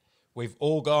lineup. We've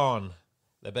all gone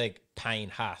the big Payne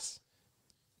Huss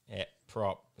at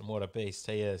prop, and what a beast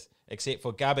he is. Except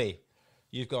for Gubby,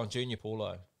 you've gone Junior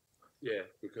Paulo. Yeah,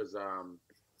 because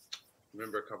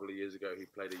remember a couple of years ago he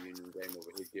played a union game with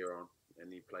a headgear on,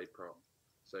 and he played prop.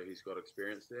 so he's got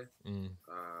experience there. Mm.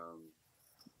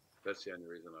 That's the only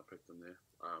reason I picked him there.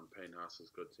 Payne Haas is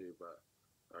good too, but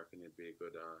I reckon he'd be a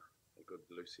good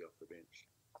Lucy off the bench.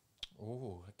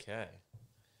 Oh, okay.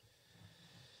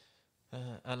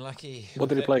 Unlucky. What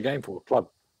did he play a game for? Club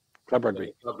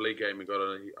rugby. Club league game,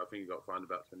 I think he got fined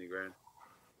about 20 grand.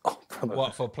 Oh,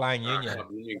 What, for playing union?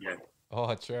 Club union game.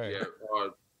 Oh, true. Yeah,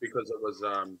 because it was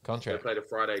they Contract. played a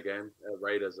Friday game at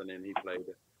Raiders, and then he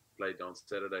played on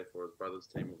Saturday for his brother's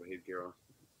team with a headgear on.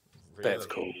 Really? That's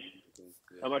cool. Yeah.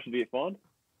 How much did he get fined?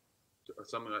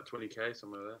 Something like 20K,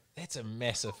 something like that. That's a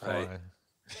massive Hey.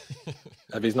 fine.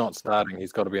 If he's not starting,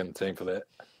 he's got to be in the team for that.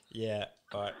 Yeah,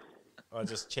 I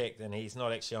just checked, and he's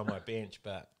not actually on my bench,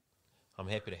 but I'm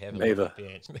happy to have him Neither. on my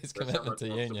bench. There's That's how commitment much to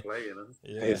he wants union. to play, you know.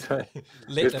 Yeah. He's,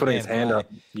 Let he's the putting his man hand play.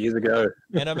 up years ago.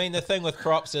 And I mean, the thing with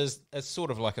props is it's sort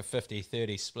of like a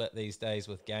 50-30 split these days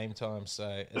with game time.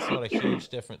 So it's not a huge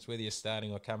difference whether you're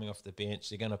starting or coming off the bench.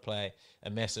 They're going to play a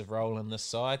massive role in this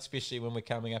side, especially when we're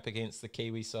coming up against the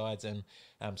Kiwi sides and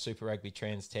Super Rugby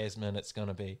Trans-Tasman. It's going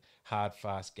to be hard,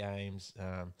 fast games.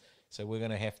 So we're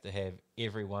going to have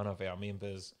every one of our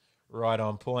members right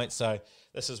on point. So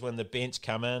this is when the bench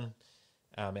come in,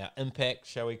 our impact,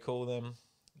 shall we call them,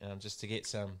 just to get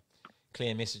some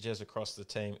clear messages across the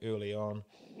team early on.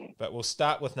 But we'll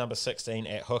start with number 16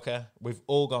 at hooker. We've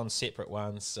all gone separate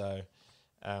ones. So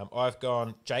I've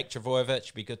gone Jake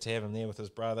Travojevic. Be good to have him there with his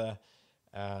brother.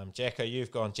 Jacko,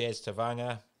 you've gone Jazz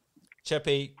Tavanga.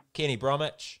 Chippy, Kenny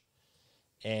Bromwich.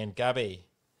 And Gubby,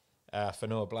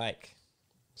 Whanua Blake.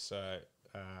 So,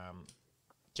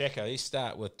 Jacko, you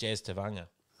start with Jazz Tavanga.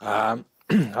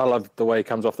 I love the way he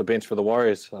comes off the bench for the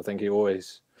Warriors. I think he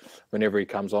always, whenever he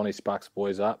comes on, he sparks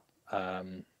boys up,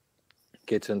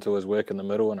 gets into his work in the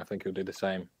middle, and I think he'll do the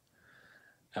same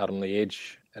out on the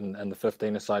edge in the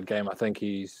 15-a-side game. I think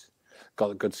he's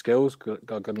got good skills,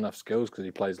 got good enough skills because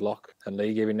he plays lock in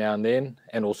league every now and then,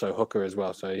 and also hooker as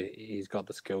well. So he's got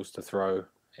the skills to throw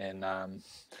and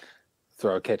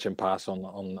throw a catch and pass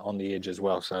on the edge as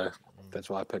well. So that's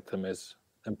why I picked him as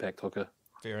impact hooker.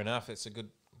 Fair enough. It's a good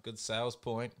sales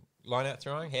point. Line out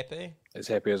throwing, happy? As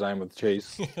happy as I am with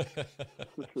cheese.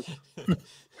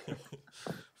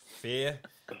 Fair.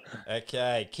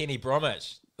 Okay, Kenny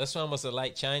Bromwich. This one was a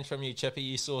late change from you, Chippy.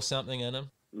 You saw something in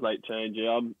him. Late change,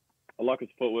 yeah. I like his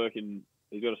footwork, and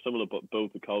he's got a similar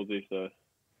build to Colsey, so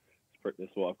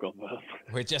that's what I've gone for.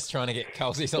 We're just trying to get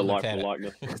Colsey's The on the like for paddock.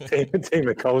 likeness. team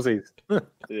of Colsies.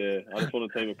 Yeah, I just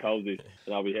want a team of Colsey,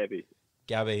 and I'll be happy.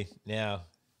 Gubby, now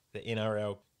the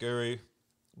NRL guru.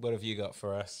 What have you got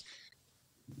for us?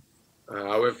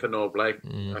 I went for Noah Blake.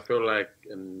 Mm. I feel like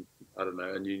in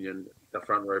Union, the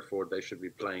front row forward, they should be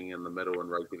playing in the middle in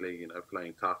rugby league,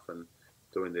 playing tough and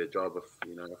doing their job.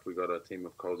 If we got a team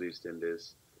of Colsies, then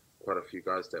there's quite a few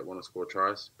guys that want to score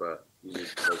tries, but you need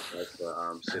those guys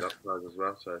to set up tries as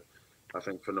well. So I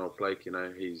think for Noah Blake,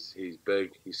 he's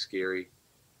big, he's scary,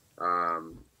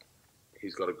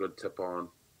 he's got a good tip on,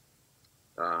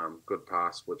 good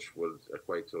pass, which would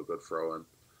equate to a good throw in.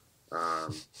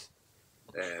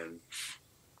 And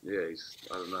yeah, he's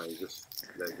just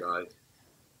that guy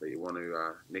that you want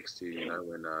to next to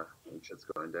when shit's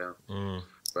going down.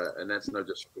 And that's no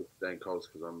disrespect to Dan Coles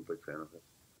because I'm a big fan of it.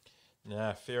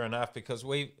 No, fair enough, because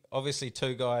we obviously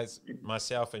two guys,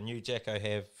 myself and you, Jacko,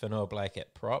 have Whanua Blake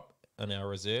at prop in our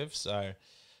reserve. So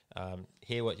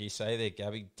hear what you say there,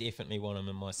 Gubby. Definitely want him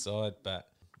in my side, but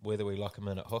whether we lock him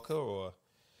in at hooker or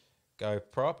go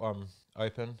prop, I'm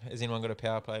open. Has anyone got a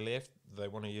power play left? They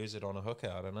want to use it on a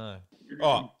hooker? I don't know.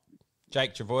 Oh,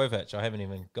 Jake Travojevic. I haven't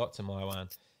even got to my one.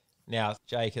 Now,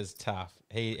 Jake is tough.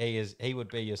 He would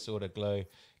be your sort of glue.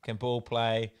 Can ball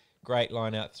play, great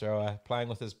line-out thrower, playing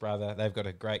with his brother. They've got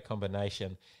a great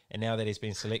combination. And now that he's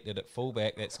been selected at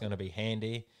fullback, that's going to be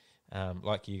handy.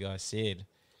 Like you guys said,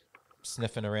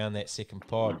 sniffing around that second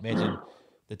pod. Imagine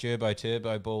the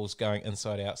turbo balls going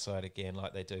inside-outside again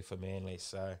like they do for Manly.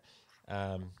 So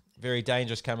very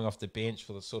dangerous coming off the bench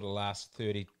for the sort of last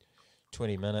 30,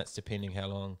 20 minutes, depending how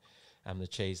long the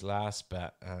cheese lasts.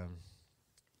 But,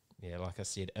 yeah, like I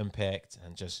said, impact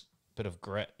and just a bit of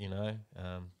grit,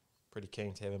 pretty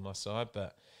keen to have in my side.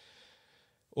 But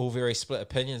all very split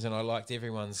opinions, and I liked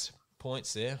everyone's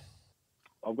points there.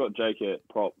 I've got Jake at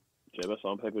prop, Jabba, so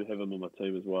I'm happy to have him on my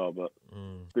team as well, but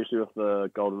especially with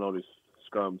the Golden Oldies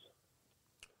scrums.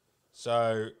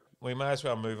 So we may as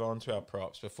well move on to our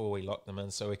props before we lock them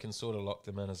in, so we can sort of lock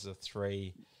them in as a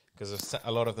three, because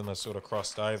a lot of them are sort of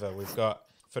crossed over. We've got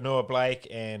Whanua Blake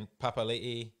and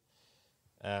Papali'i.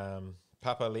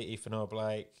 Papali'i, Whanua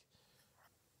Blake,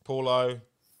 Paulo,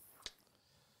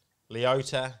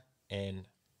 Leota, and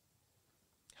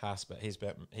Haas, but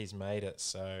he's made it.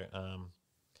 So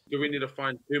Do we need to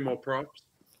find 2 more props?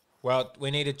 Well, we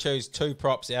need to choose 2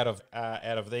 props out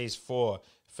of these 4: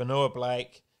 Whenua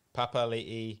Blake,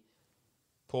 Papali'i,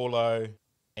 Paulo,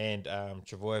 and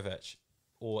Travojevic,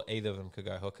 or either of them could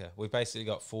go hooker. We've basically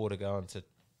got 4 to go into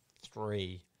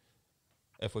 3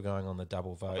 if we're going on the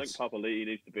double I think votes. Papali'i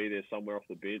needs to be there somewhere off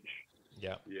the bench.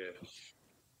 Yeah.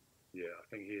 Yeah, I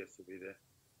think he has to be there.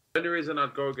 The only reason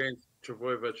I'd go against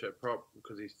Travojevic at prop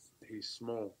because he's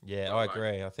small. Yeah, But, I like,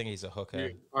 agree. I think he's a hooker.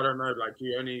 I don't know.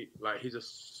 Like he's a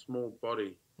small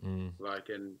body. Mm. Like,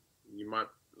 and you might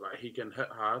he can hit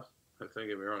hard. Don't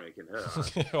get me wrong, he can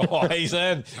hit hard. Oh, he's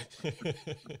in.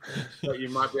 But you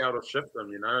might be able to shift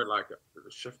him.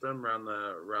 Shift him around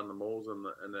the malls and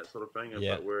that sort of thing.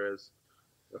 Yeah. But whereas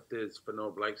if there's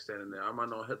Whenua Blake standing there, I might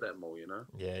not hit that mall.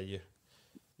 Yeah, you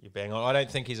bang on. I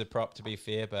don't think he's a prop, to be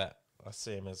fair, but I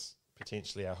see him as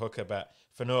potentially a hooker. But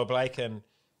Whenua Blake and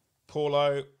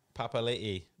Paulo,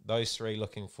 Papali'i, those 3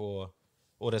 looking for,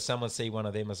 or does someone see one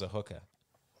of them as a hooker?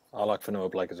 I like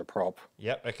Whenua Blake as a prop.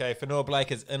 Yep. Okay. Whenua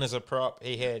Blake is in as a prop.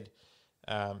 He had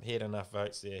enough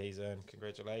votes there. He's in.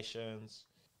 Congratulations.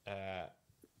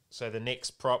 So the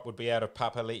next prop would be out of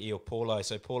Papali'i or Paulo.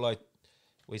 So Paulo,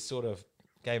 we sort of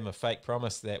gave him a fake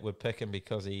promise that we'd pick him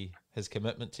because his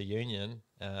commitment to Union.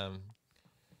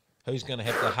 Who's going to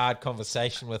have the hard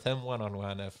conversation with him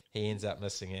one-on-one if he ends up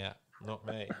missing out? Not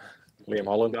me. Liam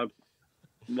Holland. No,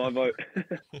 my vote.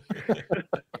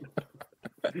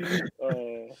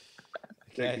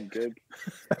 Okay. Good.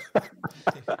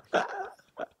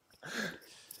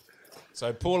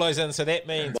 So Paulo's in. So that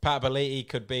means Papali'i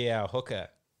could be our hooker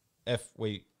if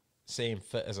we see him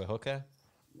fit as a hooker.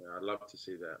 Yeah, I'd love to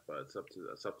see that, but it's up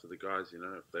to the guys,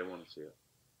 if they want to see it.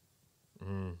 Mm.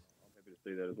 I'm happy to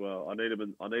see that as well. I need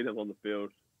him on the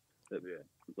field.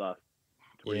 Last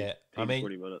 20,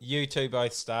 20 minutes. You 2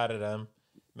 both started him.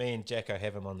 Me and Jacko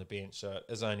have him on the bench, so it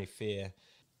is only fair.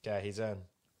 Okay, he's in.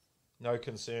 No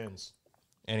concerns.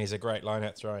 And he's a great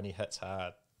line-out thrower and he hits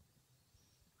hard.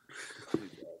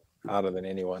 Harder than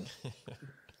anyone.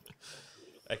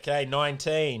 Okay,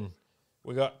 19.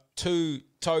 We got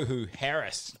Tohu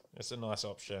Harris. That's a nice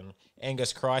option.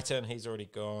 Angus Crichton, he's already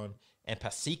gone. And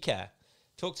Pasika.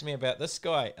 Talk to me about this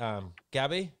guy,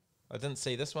 Gubby. I didn't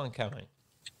see this one coming.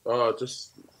 Oh,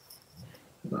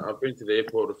 I've been to the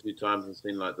airport a few times and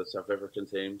seen the South African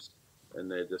teams,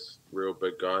 and they're just real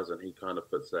big guys, and he kind of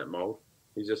fits that mold.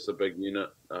 He's just a big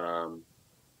unit,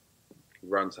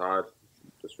 runs hard,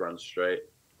 just runs straight,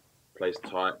 plays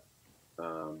tight.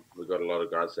 We've got a lot of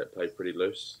guys that play pretty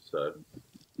loose, so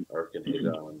I reckon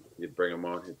you'd bring him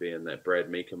on, he'd be in that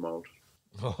Brad Meeker mold.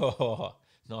 Oh,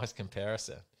 nice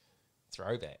comparison.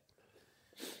 Throwback.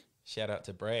 Shout out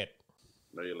to Brad.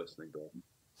 No, you're listening, bro.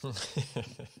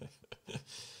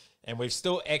 And we've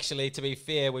still, actually, to be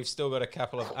fair, we've still got a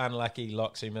couple of unlucky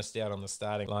locks who missed out on the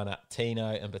starting lineup.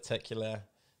 Tino in particular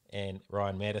and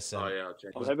Ryan Madison. Oh, yeah,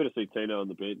 I'm happy to see Tino on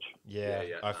the bench. Yeah,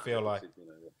 I feel like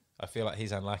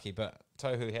he's unlucky. But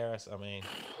Tohu Harris, I mean,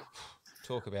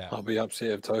 talk about. I'll be upset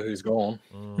if Tohu's gone.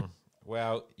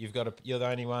 Well, you're the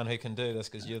only one who can do this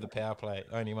because you're the power play.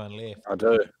 Only one left. I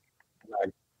do.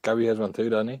 Gubby has one too,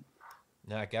 doesn't he?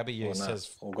 No, Gubby used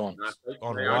his all gone.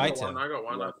 on Whiten. Whiten. I got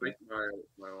one. I think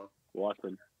my one.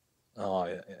 Whiten. Oh,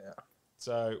 yeah.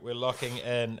 So we're locking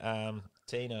in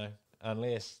Tino,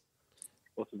 unless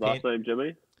What's his last name,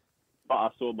 Jimmy? I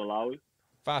saw Malawi.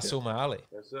 Faisal Maali.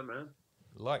 That's it, man.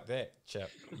 Like that, chap.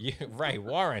 You, Ray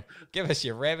Warren, give us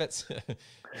your rabbits.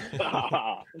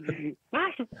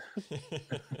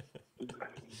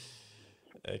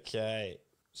 Okay.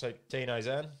 So Tino's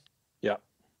in? Yeah.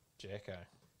 Jacko.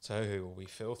 So who will be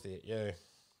filthy at you?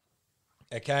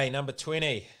 Okay, number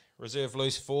 20, reserve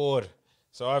loose forward.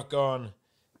 So I've gone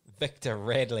Victor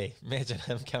Radley. Imagine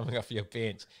him coming off your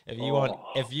bench. If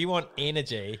you want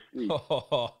energy,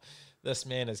 this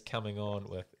man is coming on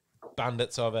with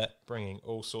abundance of it, bringing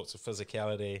all sorts of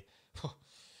physicality.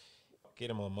 Get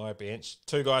him on my bench.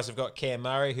 2 guys have got Cam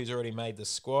Murray, who's already made the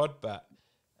squad, but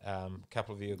a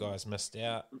couple of you guys missed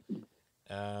out.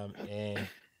 And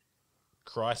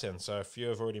Crichton. So a few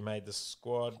have already made the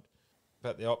squad,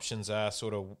 but the options are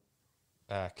sort of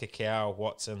Kakao,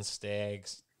 Watson,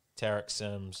 Staggs, Tarek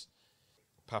Sims,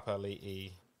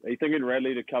 Papali'i. Are you thinking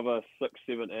Radley to cover 6,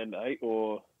 7, and 8,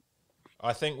 or?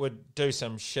 I think we'd do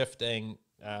some shifting.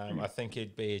 I think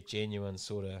he'd be a genuine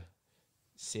sort of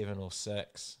 7 or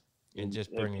 6, and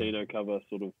just bring Tino cover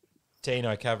sort of.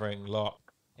 Tino covering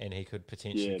lock, and he could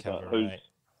potentially cover 8.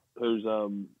 Who's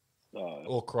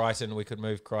or Crichton? We could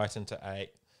move Crichton to 8,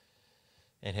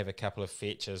 and have a couple of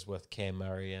fetches with Cam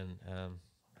Murray and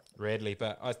Radley.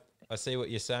 But I see what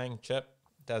you're saying, Chip.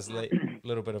 Does a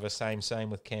little bit of a same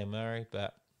with Cam Murray,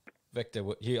 but Victor,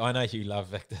 I know you love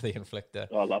Victor the Inflictor.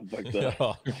 I love Victor.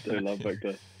 Oh. I do love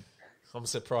Victor. I'm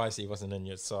surprised he wasn't in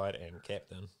your side and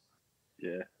captain.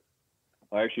 Yeah.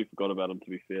 I actually forgot about him, to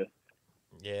be fair.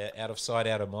 Yeah, out of sight,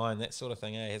 out of mind, that sort of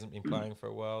thing. Hasn't been playing for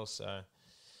a while, so.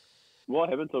 What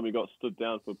happened to him? He got stood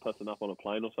down for pissing up on a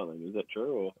plane or something. Is that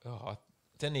true? Or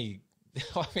Didn't he?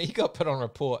 I mean, he got put on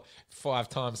report 5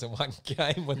 times in one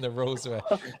game when the rules were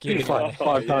getting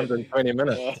five times in 20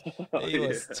 minutes. He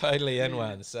was totally in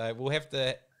one. So we'll have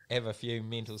to have a few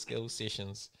mental skills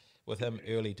sessions with him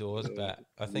early doors. But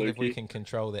I think if we Lukey. can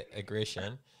control that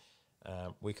aggression,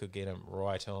 we could get him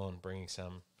right on, bringing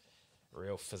some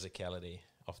real physicality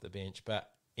off the bench. But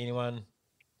anyone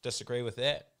disagree with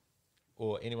that?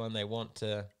 Or anyone they want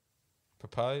to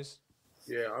propose?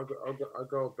 Yeah, I'll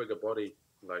go a bigger body,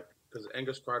 like, because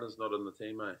Angus Crichton's not in the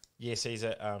team, eh? Yes, he's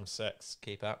at 6.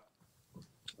 Keep up.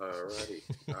 Alrighty.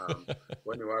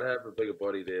 Well, I'd have a bigger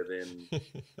body there than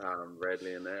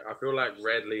Radley and that. I feel like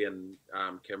Radley and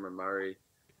Cameron Murray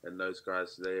and those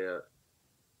guys,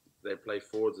 they play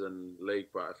forwards in league,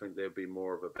 but I think they'd be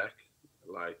more of a back.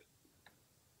 Like,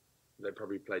 they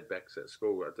probably played backs at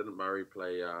school. Didn't Murray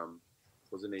play?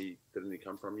 Didn't he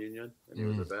come from Union and he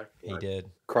was a back? He did.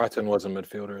 Crichton was a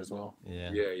midfielder as well.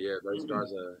 Yeah. Yeah. Those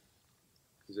guys are.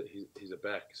 He's a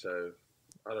back, so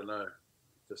I don't know.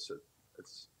 It's a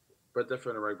bit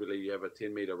different in rugby league. You have a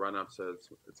 10-meter run up, so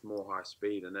it's more high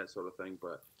speed and that sort of thing.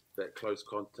 But that close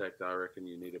contact, I reckon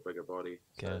you need a bigger body.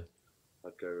 So Okay.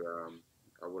 I'd go.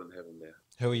 I wouldn't have him there.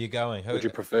 Who are you going? Would you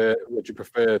prefer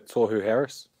Tohu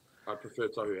Harris I prefer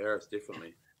Tohu Harris,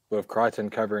 definitely. with Crichton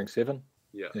covering 7?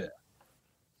 Yeah.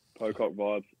 Pocock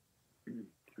vibes.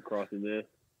 Crichton there.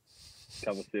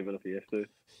 Cover 7 if he has to.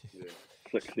 Yeah.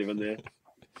 6, 7 there.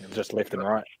 Just left and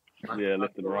right. Yeah,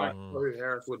 left and right. Tohu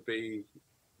Harris would be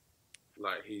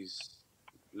like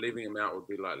leaving him out would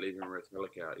be like leaving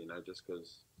Retallick out, just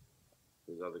because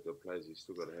there's other good players. You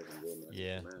still got to have him there. Mate.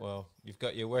 Yeah, Man. well, you've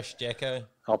got your wish, Jacko.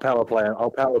 I'll power play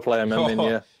him in then,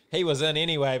 yeah. He was in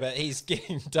anyway, but he's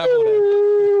getting doubled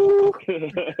in.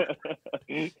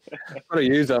 Got to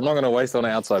use it. I'm not going to waste on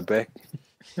an outside back.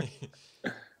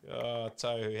 Oh,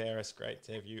 Tohu Harris, great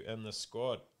to have you in the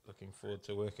squad. Looking forward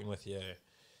to working with you.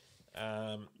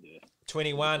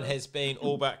 21 has been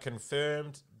all but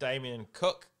confirmed. Damien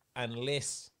Cook,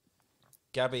 unless,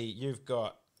 Gubby, you've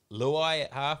got Luai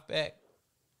at halfback.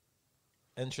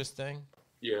 Interesting.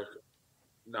 Yeah.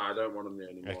 No, I don't want him there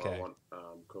anymore. Okay. I want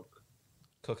Cook.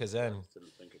 Cook is in.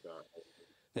 Didn't think about it.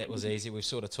 That was easy. We've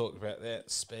sort of talked about that.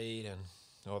 Speed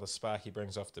and the spark he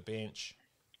brings off the bench.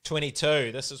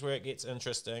 22. This is where it gets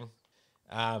interesting.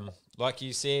 Like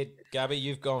you said, Gubby,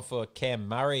 you've gone for Cam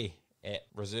Murray at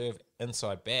reserve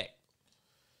inside back.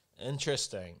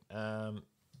 Interesting.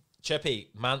 Chippy,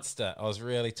 Munster. I was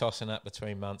really tossing up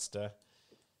between Munster.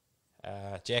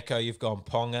 Jacko, you've gone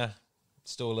Ponga.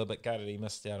 Still a little bit gutted he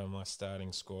missed out on my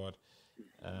starting squad.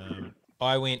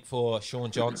 I went for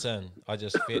Sean Johnson. I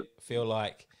just feel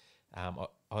like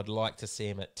I'd like to see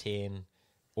him at 10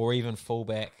 or even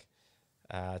fullback.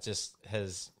 Just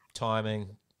his timing,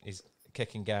 his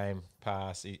kicking game,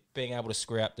 pass, being able to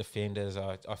screw up defenders.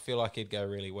 I feel like he'd go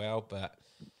really well, but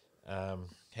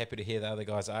happy to hear the other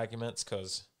guys' arguments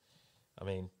because,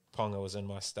 Ponga was in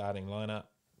my starting lineup.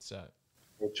 So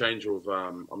We'll change with.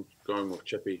 I'm going with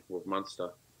Chippy with Munster.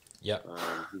 Yep.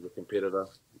 He's a competitor.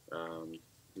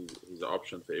 He's an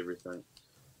option for everything.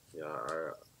 Yeah,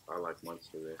 I like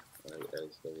Munster there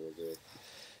as the reserve.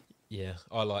 Yeah,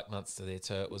 I like Munster there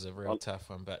too. It was a real tough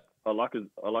one, but I like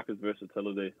his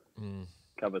versatility.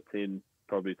 Cover 10,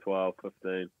 probably 12,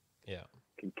 15. Yeah.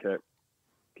 Can kick,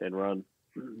 can run.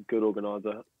 Good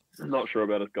organiser. Not sure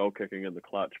about his goal kicking in the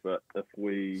clutch, but if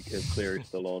we have Cleary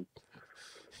still on,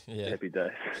 Yeah. happy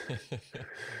days.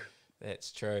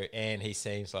 That's true. And he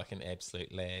seems like an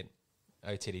absolute lad.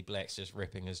 OTD Black's just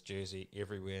ripping his jersey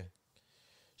everywhere.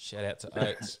 Shout out to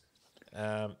Oates.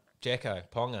 Jacko,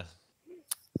 Ponga.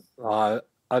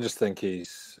 I just think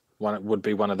would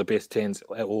be one of the best 10s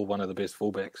or one of the best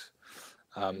fullbacks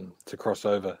to cross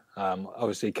over.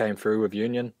 Obviously, he came through with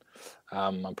Union.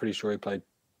 I'm pretty sure he played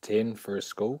 10 for his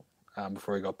school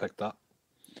before he got picked up.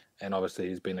 And obviously,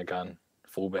 he's been a gun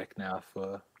fullback now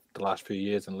for the last few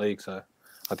years in league. So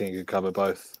I think he could cover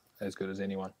both as good as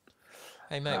anyone.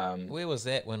 Hey, mate, where was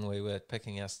that when we were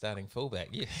picking our starting fullback?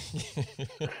 Yeah.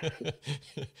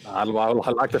 I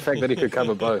like the fact that he could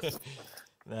cover both.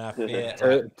 Nah,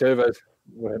 fair. Turbo's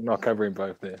not covering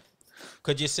both there.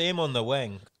 Could you see him on the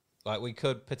wing? Like, we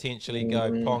could potentially go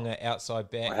Ponga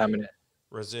outside back, How many?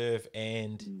 reserve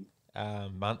and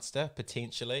Munster,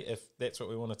 potentially, if that's what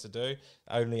we wanted to do.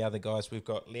 Only other guys we've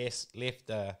got left. Who's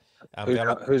our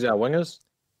wingers?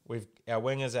 Our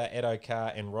wingers are Ed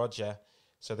O'Carr and Roger.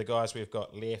 So the guys we've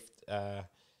got left are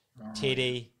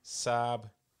Teddy, Saab,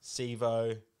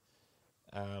 Sivo,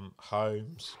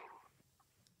 Holmes.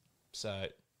 So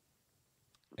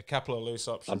a couple of loose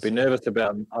options. I'd be nervous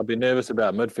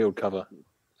about midfield cover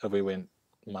if we went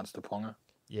Munster Ponga.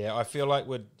 Yeah, I feel like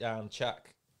we'd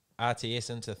chuck RTS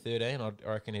into 13. I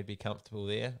reckon he'd be comfortable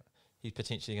there. He's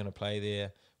potentially going to play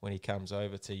there when he comes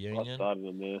over to I Union. started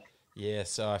him there. Yeah,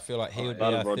 so I feel like he would be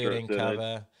started our Roger 13 at 13.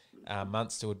 cover.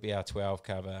 Munster would be our 12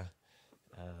 cover.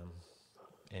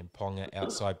 And Ponga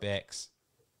outside backs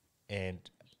and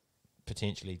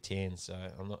potentially 10. So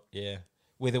I'm not,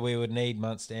 whether we would need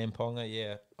Munster and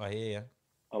Ponga, I hear you.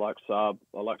 I like Saab.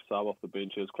 Off the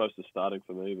bench. It was close to starting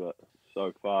for me, but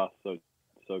so fast, so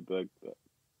big. But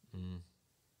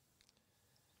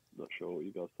not sure what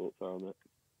you guys' thoughts are on that.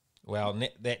 Well,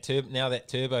 now that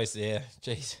Turbo's there,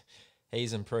 geez,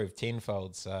 he's improved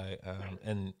tenfold. So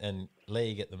in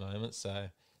league at the moment. So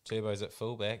Turbo's at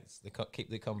fullback. Keep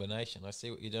the combination. I see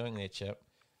what you're doing there, Chip.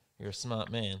 You're a smart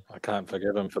man. I can't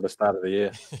forgive him for the start of the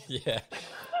year. Yeah,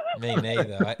 me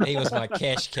neither. He was my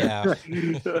cash cow.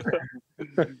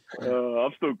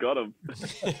 I've still got him.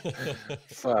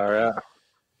 Far out.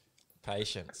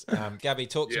 Patience. Gubby,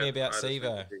 talk to me about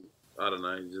Sivo. I don't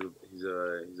know. He's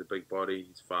a big body.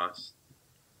 He's fast.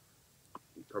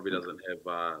 He probably doesn't have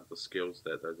the skills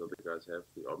that those other guys have,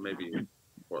 or maybe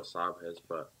what Saab has.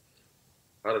 But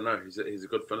I don't know. He's a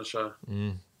good finisher.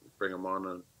 Bring him on,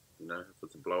 and if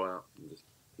it's a blowout, and just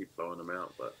keep blowing him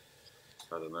out. But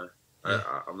I don't know. Yeah.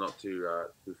 I'm not too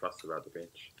fussed about the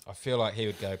bench. I feel like he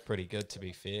would go pretty good. To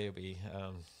be fair,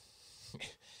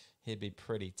 he'd be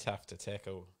pretty tough to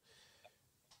tackle.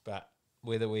 But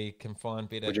whether we can find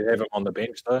better, Would you have him on the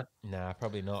bench though? Nah,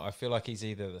 probably not. I feel like he's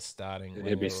either the starting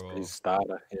He'd be winger his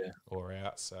starter, or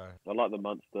out. So I like the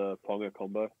Munster Ponga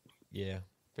combo. Yeah,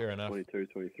 fair enough. 22,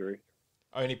 23.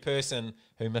 Only person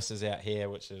who misses out here,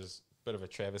 which is a bit of a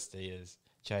travesty, is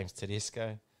James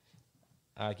Tedesco.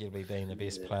 Arguably being the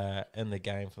best player in the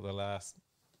game for the last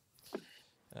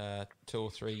 2 or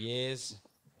 3 years.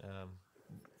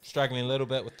 Struggling a little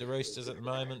bit with the Roosters at the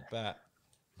moment, but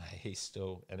he's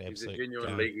still an absolute. He's a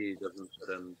genuine league. He doesn't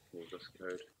fit in with this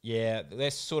code. Yeah,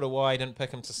 that's sort of why I didn't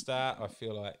pick him to start. I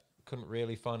feel like couldn't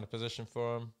really find a position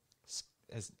for him.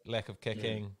 His lack of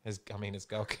kicking, his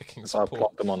goal kicking. So I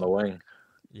plopped him on the wing.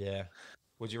 Yeah.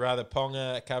 Would you rather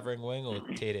Ponga covering wing or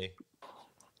Teddy?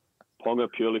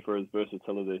 Ponga purely for his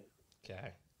versatility.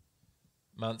 Okay.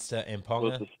 Munster and If Ponga?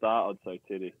 it was the start, I'd say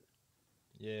Teddy.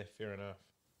 Yeah, fair enough.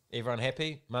 Everyone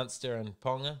happy? Munster and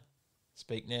Ponga?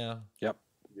 Speak now. Yep.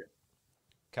 Yeah.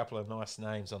 Couple of nice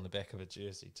names on the back of a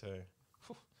jersey too.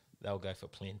 Whew, they'll go for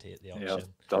plenty at the auction. Yeah,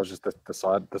 I was just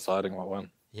deciding what one.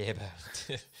 Yeah,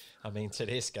 but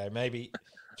Tedesco, maybe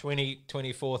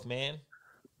 24th man.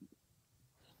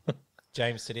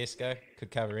 James Tedesco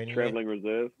could cover anywhere. Travelling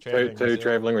reserve. Two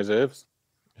travelling reserves.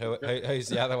 Who's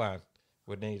the other one?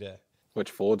 Would need a.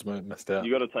 Which forwards missed out?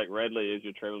 You got to take Radley as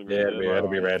your travelling Yeah, reserve. it'll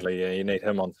be Radley. Yeah, you need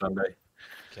him on Sunday.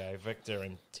 Okay, Victor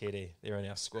and Teddy, they're in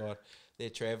our squad. They're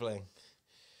travelling.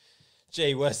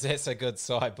 Gee whiz, that's a good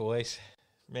side, boys.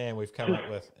 Man, we've come up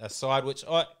with a side which,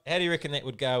 how do you reckon that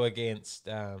would go against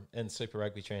in Super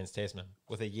Rugby Trans-Tasman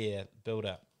with a year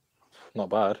build-up? Not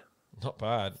bad. Not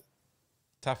bad.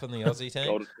 Tough in the Aussie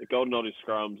team. Golden Aussie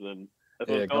scrums, and if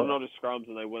it was Golden Aussie scrums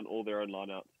and they win all their own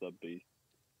lineouts, that'd be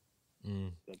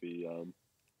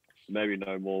maybe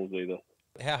no mauls either.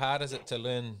 How hard is it to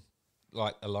learn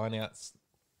like a lineouts,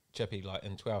 Chippy, like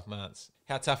in 12 months?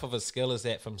 How tough of a skill is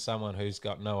that from someone who's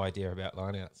got no idea about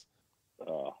lineouts?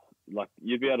 Like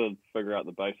you'd be able to figure out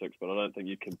the basics, but I don't think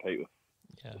you'd compete with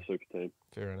the super team.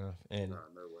 Fair enough. And No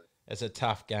way. it's a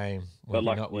tough game when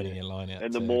you're not winning your lineout.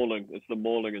 And the mauling, it's the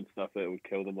mauling and stuff that would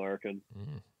kill them, I reckon.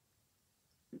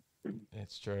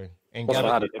 That's true. And What's the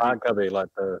hardest part, Gubby? Like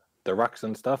the rucks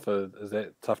and stuff? Is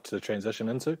that tough to transition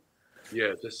into?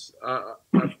 Yeah, just I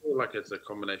feel like it's a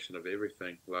combination of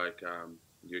everything. Like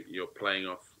you're playing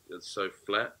off, it's so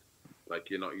flat. Like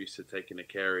you're not used to taking a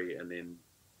carry and then,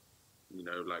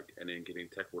 and then getting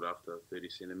tackled after 30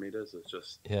 centimeters. It's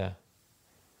just the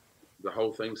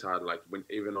whole thing's hard. Like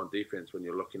even on defense, when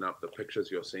you're looking up, the pictures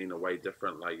you're seeing are way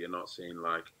different. Like you're not seeing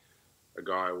like a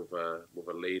guy with a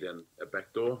lead and a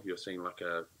backdoor. You're seeing like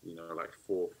like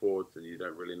 4 forwards, and you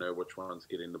don't really know which one's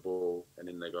getting the ball, and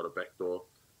then they got a backdoor,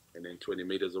 and then 20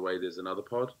 meters away there's another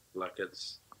pod. Like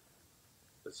it's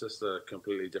just a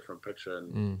completely different picture,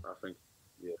 and I think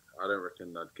I don't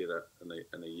reckon they'd get it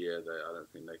in a year. I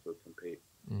don't think they could compete,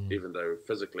 even though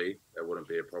physically it wouldn't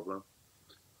be a problem,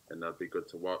 and that'd be good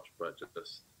to watch. But I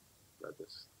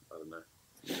don't know.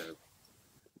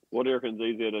 What do you reckon's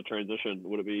easier to transition?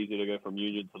 Would it be easier to go from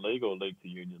union to league or league to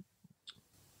union?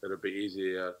 It'll be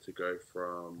easier to go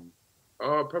from.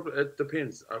 Oh, probably it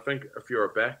depends. I think if you're a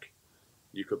back,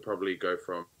 you could probably go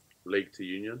from league to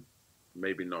union.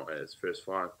 Maybe not as first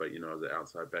five, but as an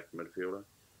outside back midfielder.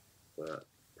 But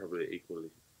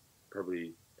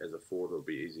probably as a forward, it'll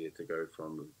be easier to go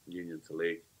from union to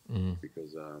league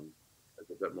because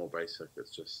it's a bit more basic.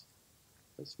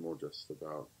 It's more just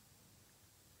about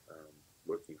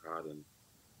working hard and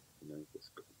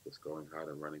just going hard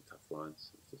and running tough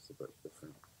lines. It's just a bit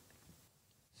different.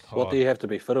 What do you have to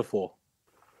be fitter for?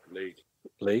 League.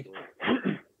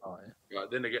 Oh, yeah.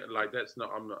 But then again, like that's not.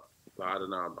 I'm not. I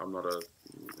don't know. I'm not a.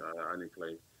 I only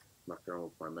play muck around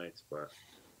with my mates. But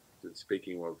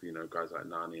speaking of guys like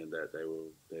Nani and that,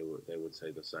 they would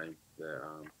say the same. That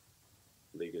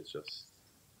league is just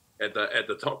at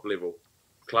the top level.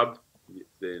 Club,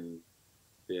 then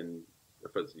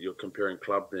if you're comparing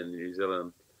club, then New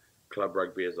Zealand club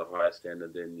rugby is a higher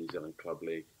standard than New Zealand club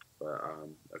league. But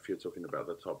if you're talking about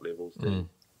the top levels, then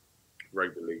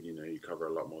rugby league, you cover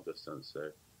a lot more distance.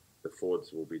 So the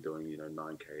forwards will be doing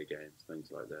 9K games, things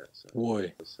like that. So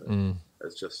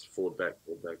it's just forward back,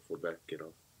 get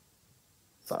off.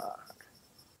 Fuck.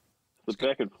 The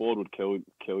back and forward would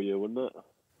kill you, wouldn't it?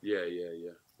 Yeah.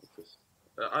 It's just,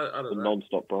 I don't The know.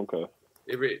 non-stop Bronco.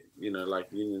 Every like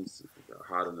unions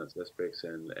hard in its aspects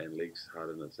and leagues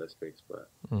hard in its aspects, but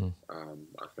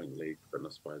I think league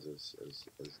fitness wise is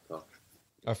tough.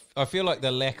 I feel like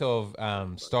the lack of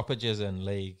stoppages in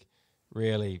league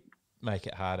really make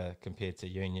it harder compared to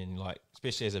union. Like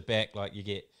especially as a back, like you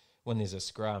get when there's a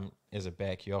scrum as a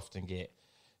back, you often get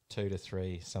 2 to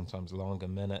 3, sometimes longer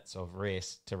minutes of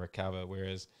rest to recover.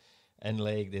 Whereas in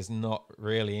league, there's not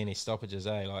really any stoppages.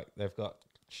 Like they've got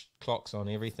clocks on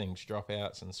everything,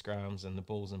 dropouts and scrums, and the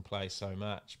ball's in play so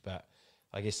much. But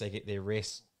I guess they get their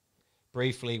rest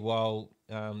briefly while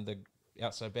the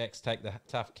outside backs take the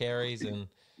tough carries and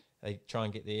they try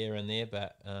and get the air in there.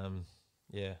 But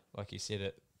yeah, like you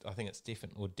said, I think it's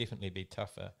would definitely be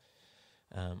tougher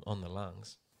on the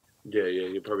lungs. Yeah.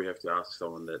 You probably have to ask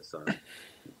someone that's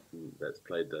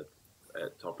played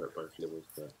at top at both levels.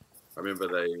 But I remember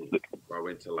I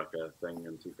went to like a thing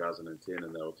in 2010,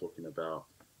 and they were talking about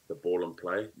the ball and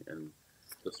play, and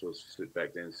this was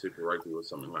back then. Super Rugby was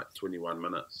something like 21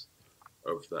 minutes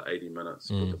of the 80 minutes,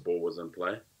 but the ball was in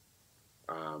play,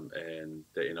 and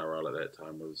the NRL at that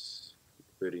time was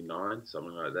 39,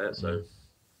 something like that. So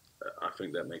I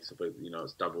think that makes it,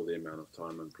 it's double the amount of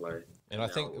time in play. And I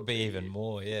think it would be even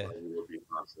more, yeah. It would be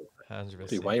faster. 100%.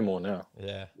 Be way more now.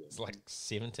 Yeah, it's like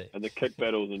 70. And the kick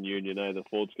battles in union, the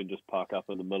forwards can just park up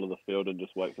in the middle of the field and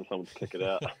just wait for someone to kick it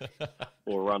out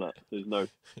or run it. There's no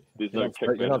kick You're not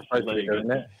battles. supposed to be doing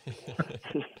that.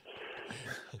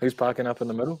 Who's parking up in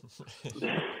the middle?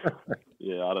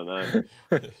 Yeah, I don't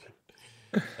know.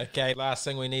 Okay, last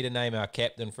thing, we need to name our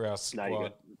captain for our No, you're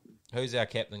squad. Who's our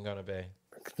captain going to be?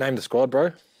 Name the squad,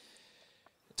 bro.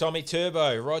 Tommy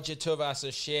Turbo, Roger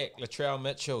Tuivasa-Sheck, Latrell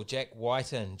Mitchell, Jack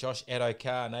Whiten, Josh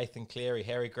Adokar, Nathan Cleary,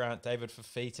 Harry Grant, David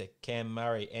Fafita, Cam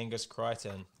Murray, Angus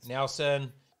Crichton,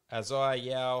 Nelson, Isaiah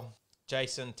Yao,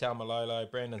 Jason Taumalolo,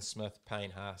 Brandon Smith,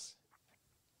 Payne Haas.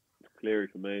 Cleary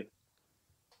for me.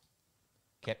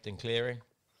 Captain Cleary.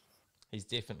 He's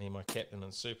definitely my captain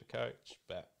and super coach,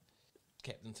 but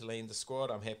captain to lead the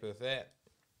squad, I'm happy with that.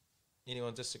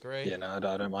 Anyone disagree? Yeah, no, I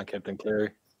don't mind Captain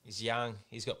Cleary. He's young.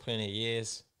 He's got plenty of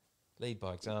years. Lead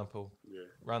by example. Yeah.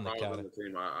 Run the If I was cutter. on the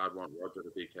team, I'd want Roger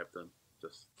to be captain.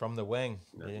 Just From the wing.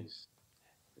 Yeah.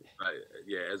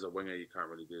 As a winger, you can't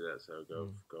really do that. So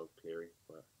go Cleary,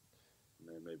 but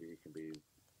maybe he can be.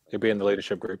 He'll be in the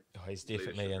leadership group. Oh, he's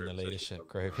definitely Leadership in the group, leadership something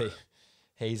group. like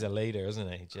He's a leader, isn't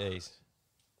he? Jeez.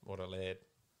 What a lad.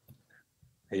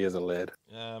 He is a lad.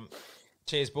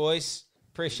 Cheers, boys.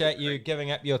 Appreciate you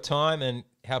giving up your time and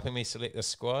helping me select the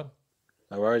squad.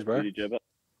 No worries, bro. Did you jab it?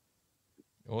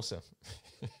 Awesome.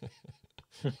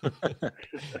 Yeah,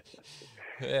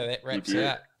 that wraps it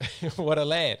up. What a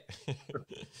lad.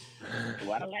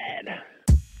 What a lad.